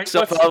 What's your Dig next-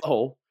 yourself what's- out of the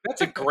hole.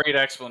 That's a great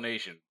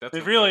explanation. That's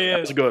It really is.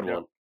 That's a good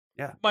one.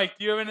 Mike,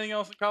 do you have anything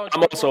else in college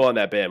I'm football? also on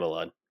that Bama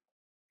line,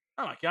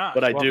 Oh my gosh.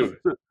 but I do.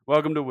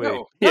 Welcome to we.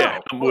 No, Yeah,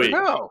 no, I'm waiting.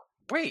 no.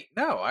 Wait,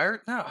 no.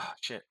 No. Oh,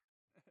 shit.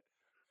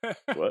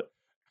 What?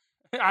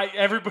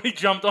 Everybody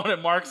jumped on it.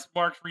 Mark's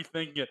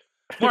rethinking it.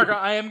 Mark,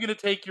 I am going to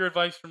take your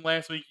advice from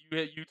last week. You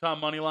hit Utah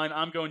money line.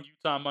 I'm going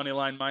Utah money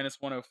line minus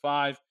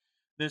 105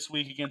 this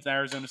week against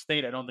Arizona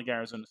State. I don't think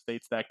Arizona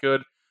State's that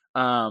good.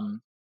 So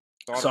I'm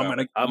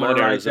going I'm to on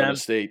ride Arizona them.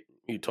 State.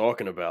 What are you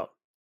talking about?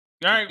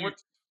 All right,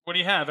 what do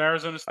you have?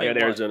 Arizona State. I got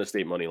what? Arizona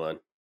State money line.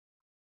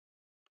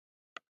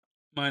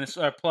 Minus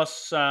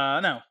plus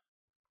no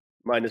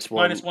Minus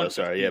one. Minus Oh,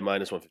 sorry, 115. yeah,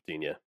 minus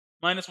 115. Yeah,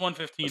 minus I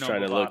 115. was on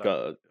trying to look.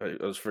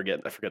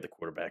 Bovada. I forget the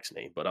quarterback's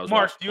name, but I was.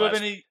 Mark, watching do you have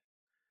last- any?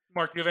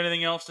 Mark, do you have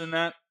anything else in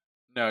that?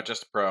 No,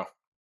 just a pro. All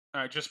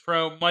right, just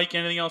pro. Mike,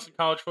 anything else in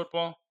college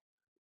football?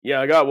 Yeah,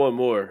 I got one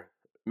more.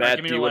 Matt,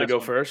 give me do your you want to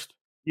last go one. first?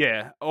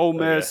 Yeah. Ole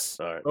Okay, Miss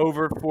all right.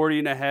 over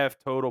 40.5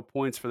 total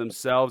points for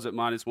themselves at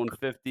minus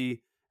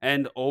 150.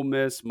 And Ole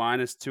Miss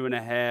minus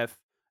 2.5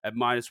 at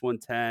minus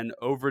 110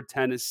 over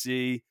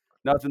Tennessee.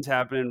 Nothing's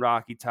happening in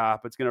Rocky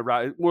Top. It's going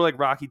to more like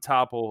Rocky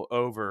Topple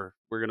over.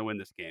 We're going to win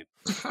this game.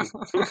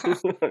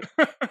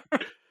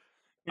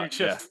 You're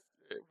just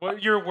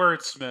what your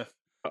wordsmith.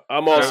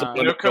 I'm also No on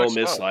the Ole Coach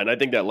Miss Spo. line. I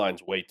think that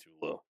line's way too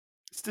low.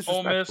 It's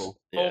Ole Miss, disrespectful.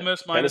 Ole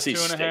Miss minus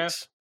Tennessee 2.5,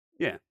 stinks.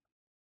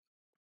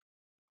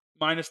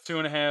 minus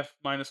 2.5,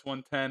 minus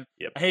 110.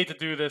 Yep. I hate to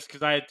do this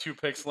because I had two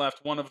picks left.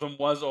 One of them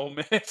was Ole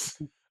Miss.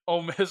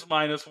 Ole Miss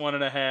minus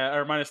 1.5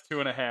 or minus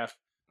 2.5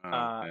 Oh,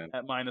 man.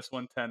 at minus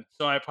 110.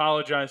 So I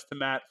apologize to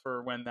Matt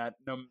for when that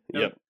no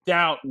Yep.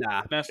 doubt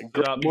Nah. messed it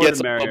Greg up. More gets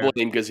the all merrier. the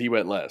blame because he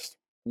went last.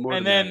 More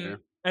And the then merrier.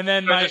 and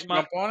then Should I my, just my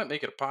jump on it,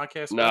 make it a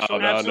podcast No, special?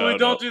 no, absolutely no,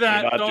 don't do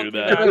that. not Don't do do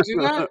that. Should I that.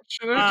 do that?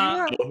 Should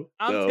I do that?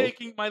 I'm No.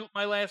 taking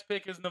my last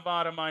pick is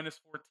Nevada minus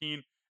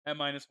 14 at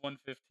minus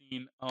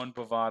 115 on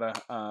Bovada.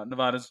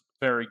 Nevada's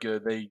very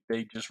good.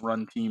 They just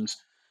run teams.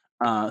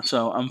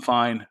 So I'm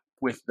fine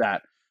with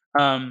that.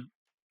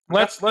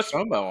 Let's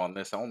FOMO on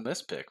this Ole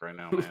Miss pick right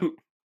now, man.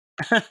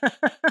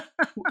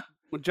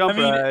 We'll jump I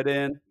mean- right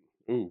in.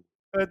 Ooh.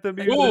 Let the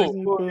music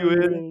Ooh. pull you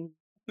in.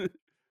 Is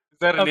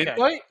that an Okay.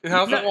 invite?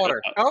 How's the No.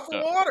 water? How's the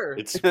No. water?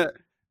 It's Why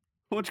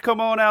don't you come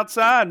on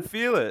outside and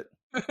feel it?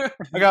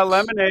 I got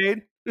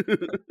lemonade.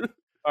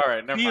 All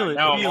right, never Feel mind. it,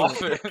 Now I'm feel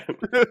off it.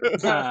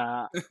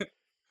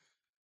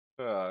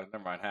 Never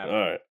mind. Have all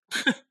it. right.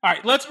 all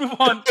right, let's move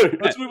on.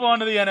 Let's move on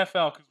to the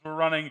NFL because we're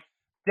running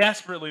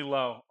desperately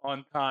low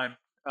on time.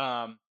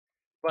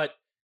 But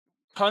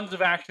tons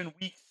of action.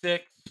 Week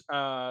 6.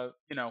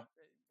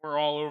 We're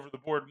all over the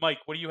board. Mike,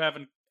 what do you have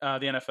in the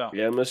NFL?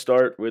 Yeah, I'm gonna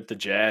start with the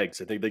Jags.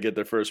 I think they get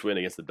their first win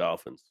against the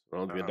Dolphins. I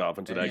don't think the Oh,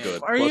 Dolphins are that man.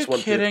 good. Are Plus you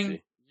 150.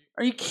 kidding?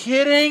 Are you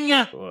kidding?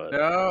 What?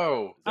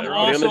 No. I'm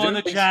everybody on the also on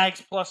the Jags?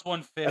 Jags plus At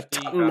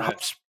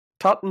 150.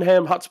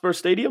 Tottenham Hotspur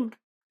Stadium,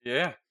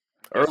 Yeah.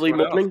 early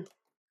what else? morning.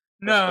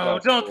 No, That's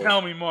what don't else.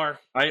 tell me, Mark.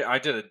 I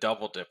did a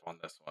double dip on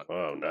this one.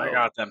 Oh no, I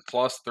got them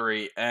plus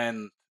 3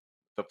 and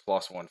the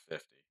plus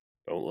 150.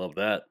 don't love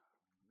that.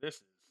 This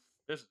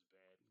is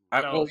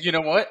bad. No. Well, you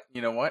know what?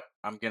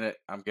 I'm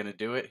gonna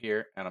do it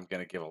here, and I'm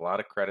gonna give a lot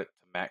of credit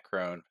to Matt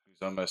Crone, who's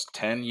almost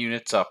 10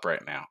 units up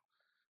right now.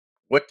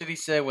 What did he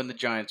say when the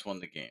Giants won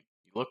the game?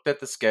 He looked at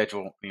the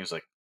schedule and he was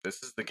like,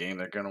 "This is the game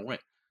they're gonna win."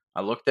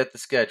 I looked at the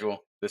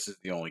schedule. This is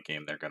the only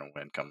game they're gonna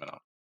win coming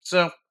up.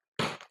 So,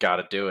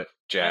 gotta do it.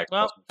 Jags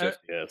Well, plus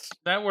 150. Yes.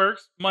 That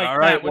works. Mike, All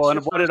right. Matt, what's Well, your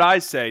and what first- did I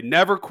say?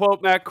 Never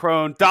quote Matt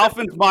Crone.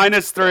 Dolphins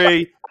minus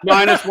 3,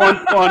 minus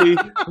 120.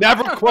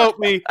 Never quote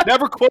me.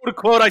 Never quote a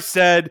quote I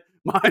said.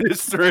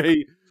 Minus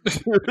 3. I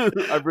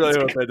really That's a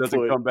hope good that doesn't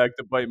point. come back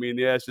to bite me in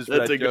the ass just for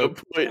That's that a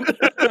joke. good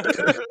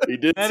point. He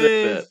did That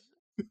say is.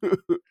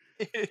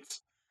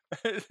 It's.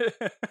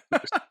 that.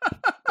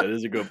 That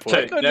is a good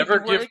Okay, point. never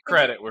Couldn't have give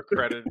credit where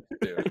credit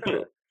is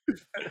due.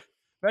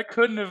 That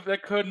couldn't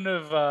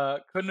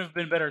have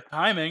been better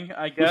timing,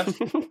 I guess.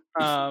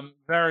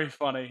 Very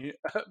funny.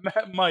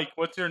 Mike,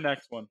 what's your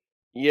next one?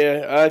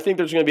 Yeah, I think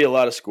there's going to be a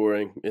lot of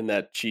scoring in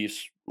that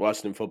Chiefs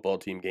Washington football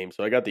team game.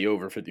 So I got the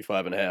over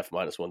 55.5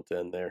 minus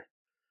 110 there.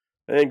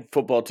 I think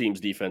football team's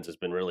defense has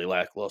been really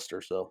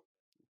lackluster. So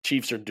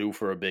Chiefs are due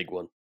for a big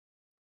one.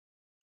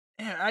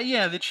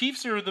 Yeah, the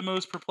Chiefs are the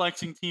most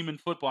perplexing team in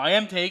football. I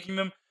am taking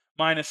them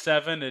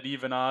 -7 at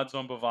even odds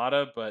on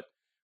Bovada, but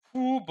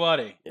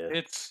buddy, Yeah.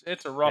 it's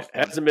a rough It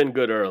one. hasn't been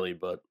good early,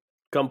 but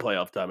come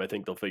playoff time, I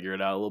think they'll figure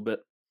it out a little bit.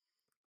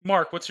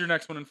 Mark, what's your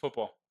next one in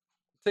football?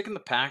 Taking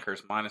the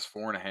Packers minus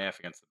 4.5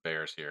 against the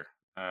Bears here.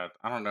 I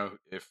don't know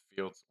if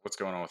what's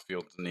going on with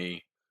Fields'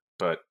 knee,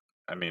 but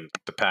I mean,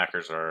 the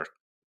Packers are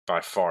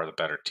by far the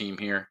better team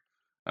here.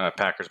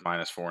 Packers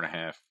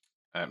 -4.5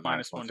 at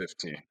Minus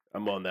 -115.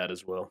 I'm on that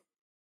as well.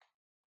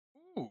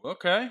 Ooh,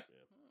 okay.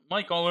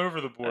 Mike all over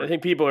the I board.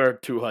 think people are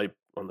too hype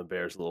on the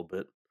Bears a little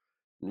bit.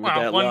 With Wow,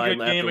 that one line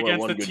good after game what, against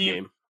one the good team.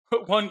 game.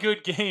 One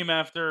good game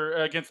after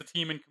against a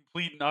team in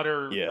complete and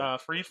utter Yeah.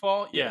 free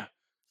fall. Yeah.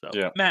 So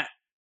Yeah.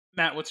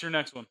 Matt, what's your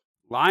next one?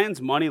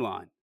 Lions money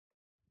line.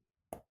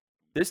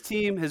 This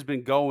team has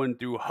been going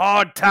through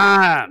hard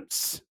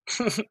times.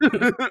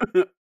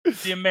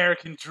 The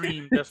American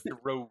dream, Dusty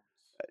Rhodes.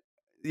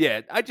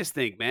 Yeah, I just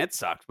think, man, it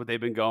sucks what they've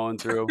been going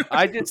through.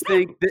 I just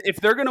think that if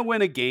they're gonna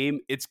win a game,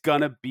 it's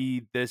gonna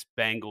be this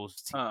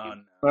Bengals team. Oh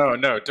no. Oh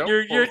no! Don't.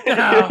 You're You no.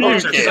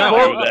 can't do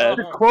that.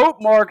 To quote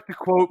Mark, to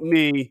quote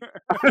me,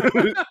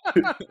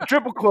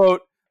 triple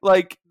quote,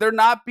 like they're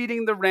not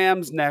beating the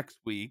Rams next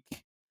week.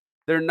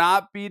 They're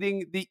not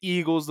beating the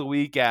Eagles the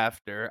week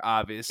after,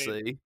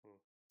 obviously.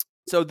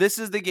 So this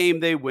is the game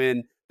they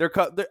win.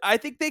 I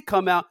think they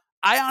come out.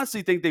 I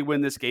honestly think they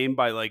win this game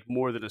by like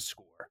more than a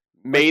score.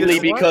 mainly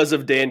this is what- because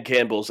of Dan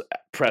Campbell's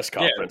press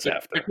conference they're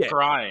after. Yeah.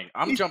 crying.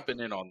 I'm He's- jumping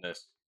in on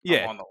this.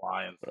 Yeah. I'm on the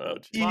Lions. Oh,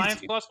 geez. Lions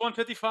Easy. plus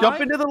 155.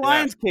 Jump into the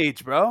Lions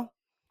cage, bro.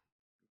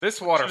 This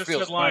water Should've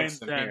feels said Lions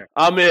nice in then. here.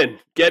 I'm in.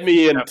 Get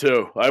me in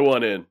too. I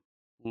want in.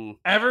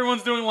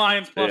 Everyone's doing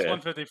Lions plus Yeah.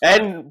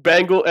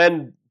 155.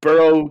 And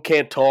Burrow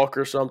can't talk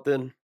or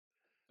something.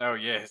 Oh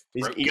yeah, his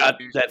He throat got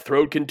contusion. that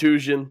throat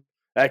contusion.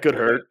 That could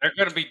hurt. They're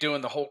going to be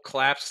doing the whole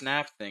clap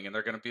snap thing, and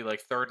they're going to be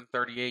like 3rd and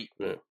 38.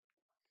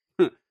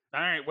 All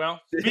right, well,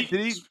 Did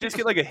he just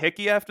get like a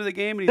hickey after the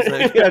game? And he's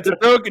like, "Yeah, it's a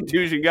throat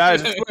contusion,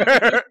 guys. I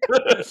swear."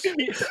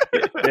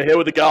 They hit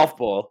with a golf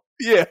ball.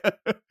 Yeah,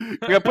 you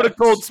got to put a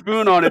cold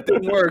spoon on it.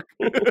 Didn't work.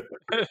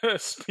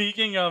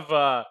 speaking of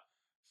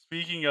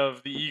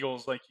the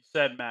Eagles, like you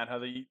said, Matt, how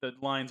the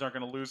Lions aren't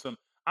going to lose them.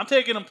 I'm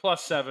taking them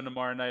plus 7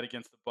 tomorrow night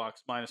against the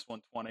Bucks, minus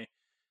 120.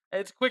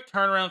 It's a quick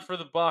turnaround for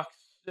the Bucks.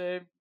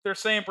 They're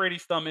saying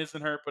Brady's thumb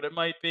isn't hurt, but it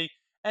might be.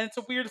 And it's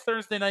a weird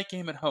Thursday night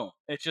game at home.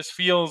 It just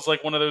feels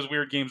like one of those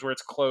weird games where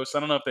it's close. I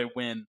don't know if they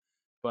win,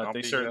 but I'll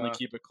they be, certainly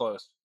keep it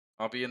close.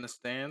 I'll be in the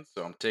stands,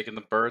 so I'm taking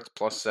the Birds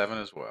plus 7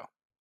 as well.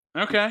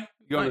 Okay.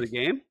 You going to nice. the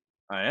game?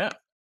 I am.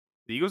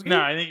 The Eagles game?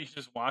 No, I think you're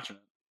just watching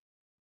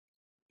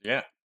it.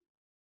 Yeah.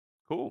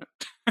 Cool.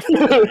 You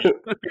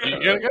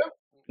gonna go?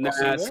 Nah,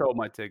 see you I there. sold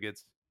my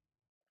tickets.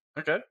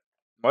 Okay.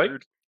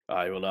 Mike?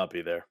 I will not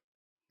be there.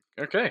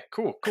 Okay,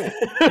 cool.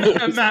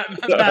 Matt,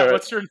 Alright.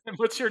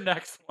 what's your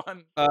next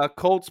one?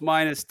 Colts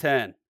minus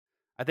 10.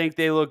 I think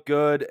they look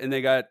good, and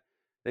they got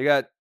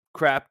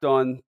crapped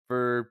on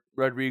for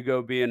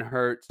Rodrigo being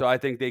hurt. So I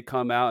think they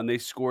come out and they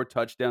score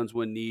touchdowns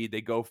when need.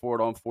 They go for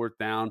it on 4th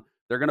down.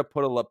 They're going to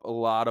put a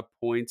lot of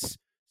points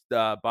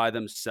by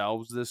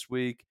themselves this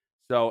week.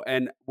 So,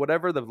 and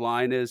whatever the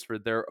line is for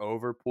their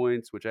over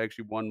points, which I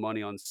actually won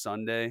money on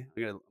Sunday.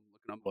 I'm looking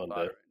up my Monday. bot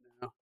right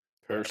now.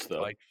 Cursed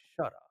though. Like,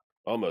 shut up.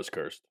 Almost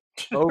cursed.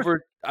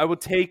 I will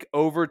take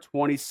over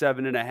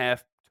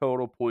 27.5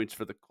 total points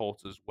for the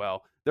Colts as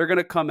well. They're going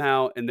to come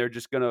out and they're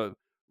just going to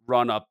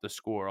run up the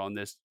score on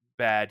this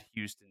bad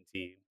Houston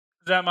team.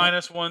 Is that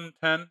minus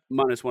 110?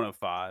 Minus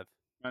 105.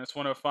 Minus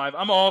 105.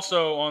 I'm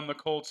also on the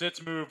Colts.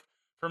 It's moved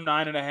from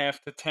 9.5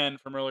 to 10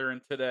 from earlier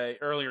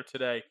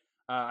today.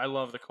 I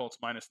love the Colts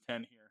minus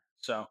 10 here.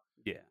 So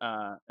Yeah.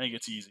 I think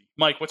it's easy.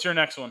 Mike, what's your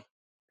next one?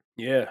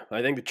 Yeah,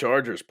 I think the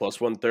Chargers plus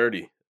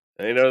 130.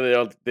 I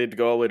know they'd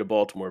go all the way to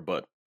Baltimore,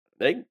 but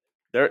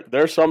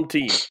they're some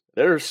team.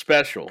 They're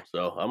special.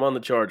 So I'm on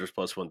the Chargers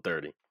plus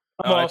 130.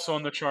 I'm also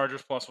on the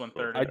Chargers plus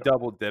 130. I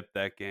double dipped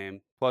that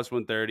game. Plus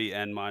 130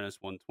 and minus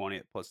 120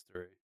 at plus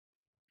 3.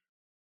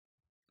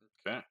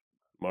 Okay.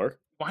 Mark?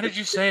 Why did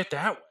you say it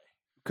that way?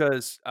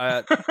 Because,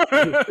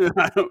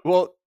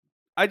 well,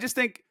 I just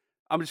think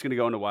I'm just going to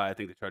go into why I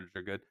think the Chargers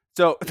are good.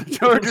 So the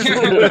Chargers.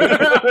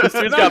 This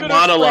dude's got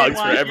monologues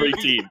for why I every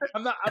gave you- team.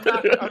 I'm not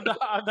going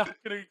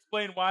to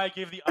explain why I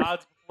gave the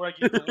odds before I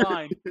gave the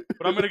line,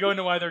 but I'm going to go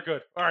into why they're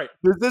good. All right.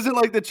 This isn't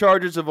like the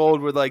Chargers of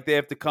old where like they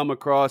have to come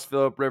across.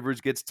 Phillip Rivers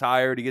gets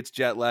tired. He gets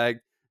jet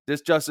lagged.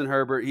 This Justin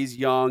Herbert, he's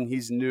young.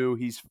 He's new.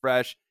 He's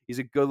fresh. He's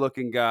a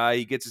good-looking guy.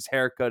 He gets his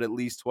hair cut at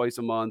least twice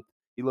a month.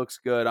 He looks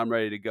good. I'm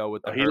ready to go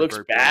with the He looks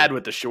Herbert bad build.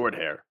 with the short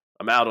hair.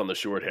 I'm out on the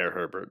short hair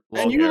Herbert. And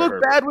Long you hair look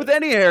Herbert. bad with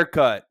any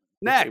haircut. Okay,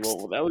 Next.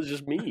 well, that was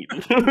just mean.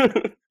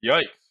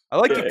 Yikes. I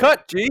like the Yeah.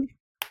 cut, G.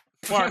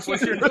 Mark,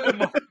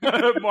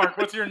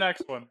 what's your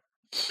next one?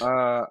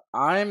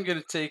 I'm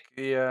gonna take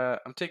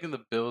I'm taking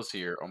the Bills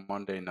here on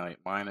Monday night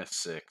minus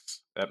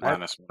 6 at That-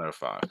 minus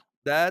 105.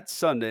 That's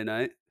Sunday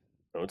night.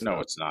 No, it's No,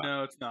 not. it's not.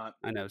 No, it's not.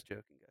 I know I was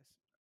joking,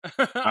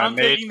 guys. I'm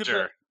made taking the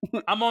sure.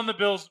 I'm on the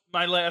Bills.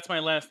 That's my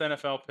last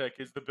NFL pick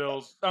is the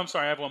Bills. I'm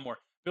sorry, I have one more.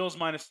 Bills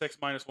minus 6,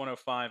 minus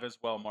 105 as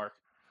well, Mark.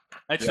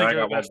 I just Yeah, I think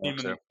they're got the best one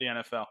team more in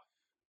the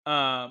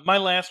NFL. My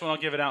last one, I'll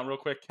give it out real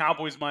quick.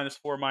 Cowboys minus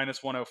 4,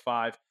 minus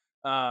 105.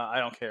 I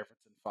don't care if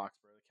it's in Foxborough.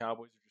 The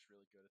Cowboys are just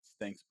really good. It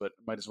stinks, but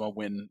might as well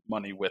win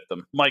money with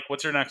them. Mike,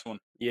 what's your next one?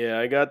 Yeah,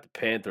 I got the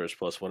Panthers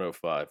plus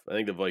 105. I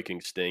think the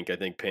Vikings stink. I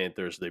think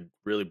Panthers, they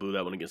really blew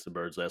that one against the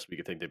Birds last week.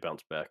 I think they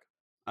bounced back.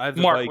 I have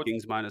the Mark,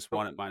 Vikings -1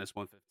 at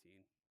 -115.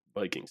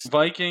 Vikings.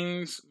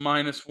 Vikings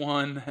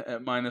 -1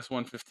 at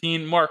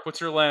 -115. Mark, what's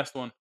your last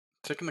one?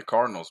 Taking the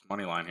Cardinals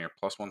money line here,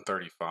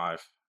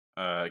 +135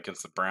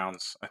 against the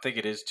Browns. I think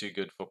it is two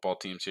good football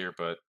teams here,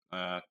 but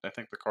I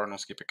think the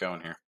Cardinals keep it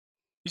going here.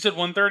 You said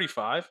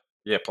 135.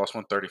 Yeah,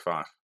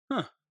 +135.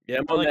 Yeah,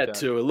 I'm I on like that that.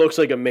 too. It looks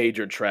like a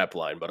major trap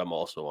line, but I'm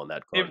also on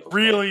that. It Cardinals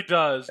really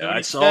does. Yeah, When I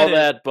he saw said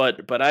it- that,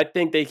 but I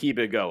think they keep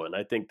it going.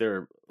 I think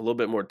they're a little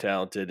bit more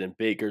talented, and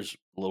Baker's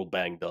a little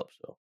banged up.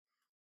 So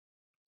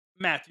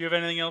Matt, do you have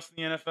anything else in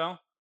the NFL?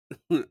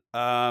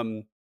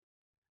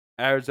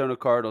 Arizona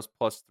Cardinals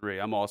 +3.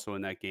 I'm also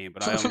in that game,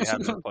 but I only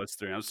have them at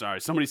 +3. I'm sorry.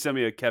 Somebody sent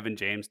me a Kevin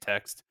James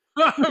text.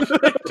 What?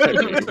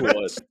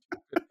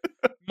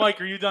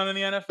 Mike, are you done in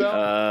the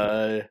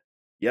NFL?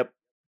 Yep.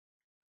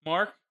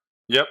 Mark?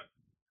 Yep.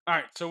 All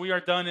right, so we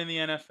are done in the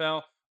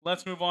NFL.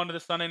 Let's move on to the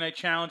Sunday Night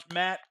Challenge.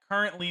 Matt,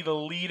 currently the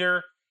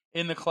leader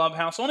in the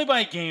clubhouse, only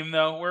by a game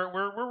though.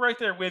 We're right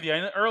there with you.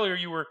 I know earlier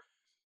you were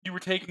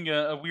taking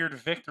a weird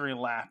victory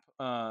lap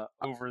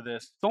over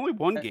this. It's only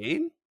one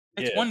game?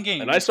 It's Yeah. one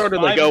game. And I It's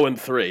started like 5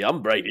 0-3.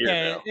 I'm right here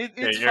Yeah, now.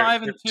 it's you're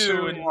 5 and 2,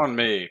 two and on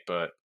me,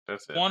 but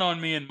that's it. 1 on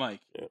me and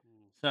Mike. Yeah.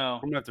 So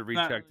I'm going to have to not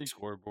recheck the really-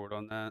 scoreboard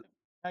on that.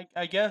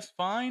 I guess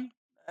fine.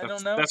 I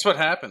don't know. That's what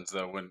happens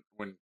though when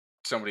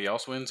somebody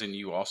else wins and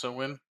you also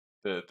win.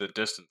 The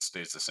distance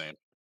stays the same.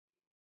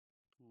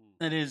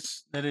 That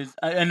is.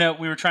 I know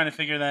we were trying to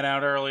figure that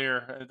out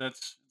earlier.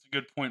 That's a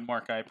good point,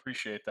 Mark. I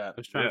appreciate that. I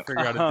was trying Yeah. to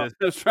figure out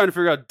I was trying to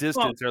figure out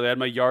distance earlier. I had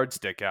my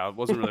yardstick out. It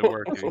wasn't really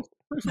working.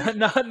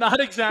 not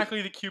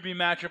exactly the QB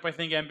matchup I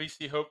think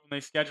NBC hoped when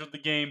they scheduled the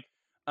game,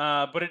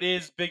 but it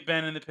is Big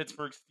Ben and the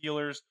Pittsburgh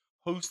Steelers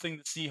hosting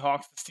the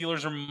Seahawks. The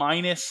Steelers are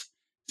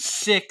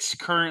 -6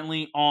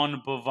 currently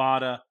on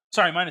Bovada.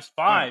 Sorry,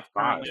 -5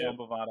 currently yeah. on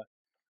Bovada.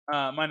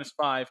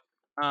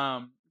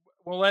 -5.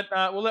 We'll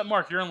let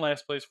Mark. You're in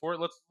last place for it.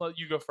 Let's let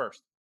you go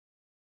first.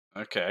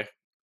 Okay.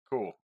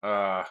 Cool.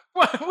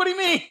 What do you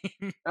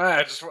mean?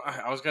 I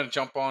was gonna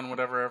jump on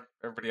whatever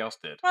everybody else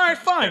did. All right,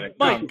 Just fine. kidding.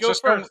 Mike, No, go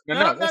just going- first.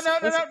 No, No,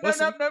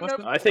 listen,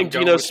 listen. I think I'm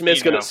going Geno with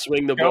Smith's Geno. going to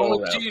swing the Going ball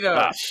with around. Geno.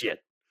 Ah,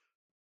 shit.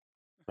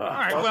 All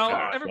right.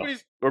 Well,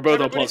 everybody's We're both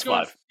on everybody's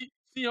going +5.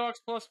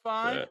 Seahawks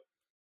 +5. Yeah.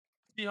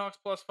 Seahawks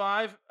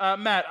 +5.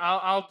 Matt,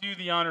 I'll do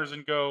the honors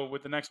and go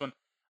with the next one.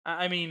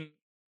 I mean,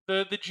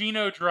 the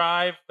Geno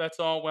drive. That's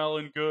all well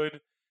and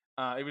good.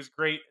 It was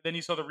great. Then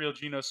you saw the real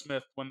Geno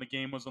Smith when the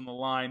game was on the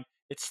line.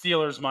 It's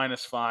Steelers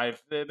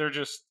 -5. They're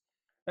just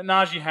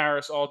Najee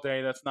Harris all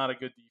day. That's not a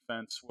good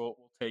defense. We'll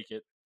take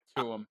it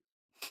to them.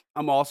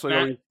 I'm also Matt?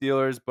 going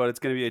Steelers, but it's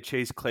going to be a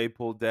Chase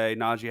Claypool day.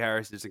 Najee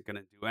Harris isn't going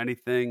to do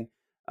anything.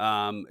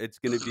 It's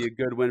going to be a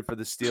good win for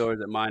the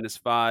Steelers at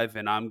 -5,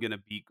 and I'm going to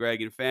beat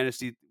Greg in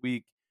fantasy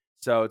week.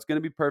 So it's going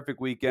to be perfect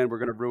weekend. We're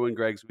going to ruin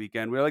Greg's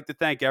weekend. We'd like to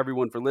thank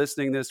everyone for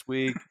listening this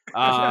week.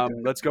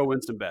 Let's go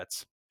win some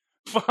bets.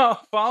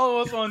 Follow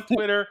us on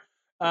Twitter.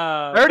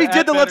 I already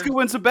did the Let's Go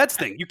Win Some Bets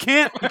thing. You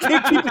can't keep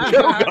the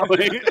show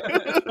going.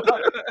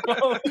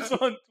 Follow us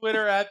on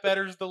Twitter at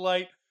Better's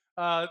Delight.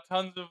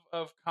 Tons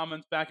of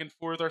comments back and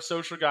forth. Our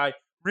social guy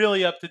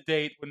really up to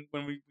date when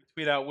we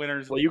tweet out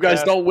winners. Well, you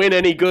guys don't win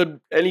any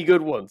good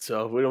ones,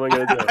 so what am I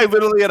going to do? I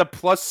literally had a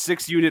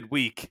 +6 unit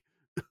week.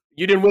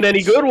 You didn't win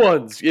any good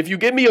ones. If you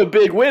give me a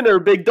big win or a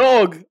big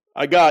dog,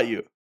 I got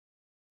you.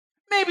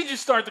 Maybe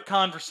just start the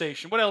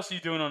conversation. What else are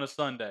you doing on a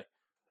Sunday?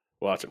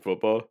 Watching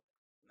football.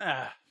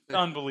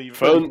 Unbelievable.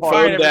 Phone All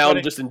right, down,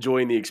 everybody. just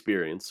enjoying the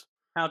experience.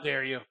 How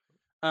dare you?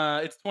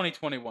 It's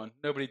 2021.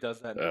 Nobody does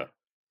that. Yeah.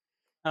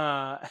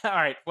 All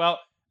right. Well,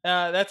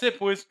 that's it,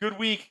 boys. Good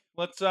week.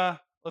 Let's go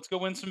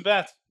win some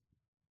bets.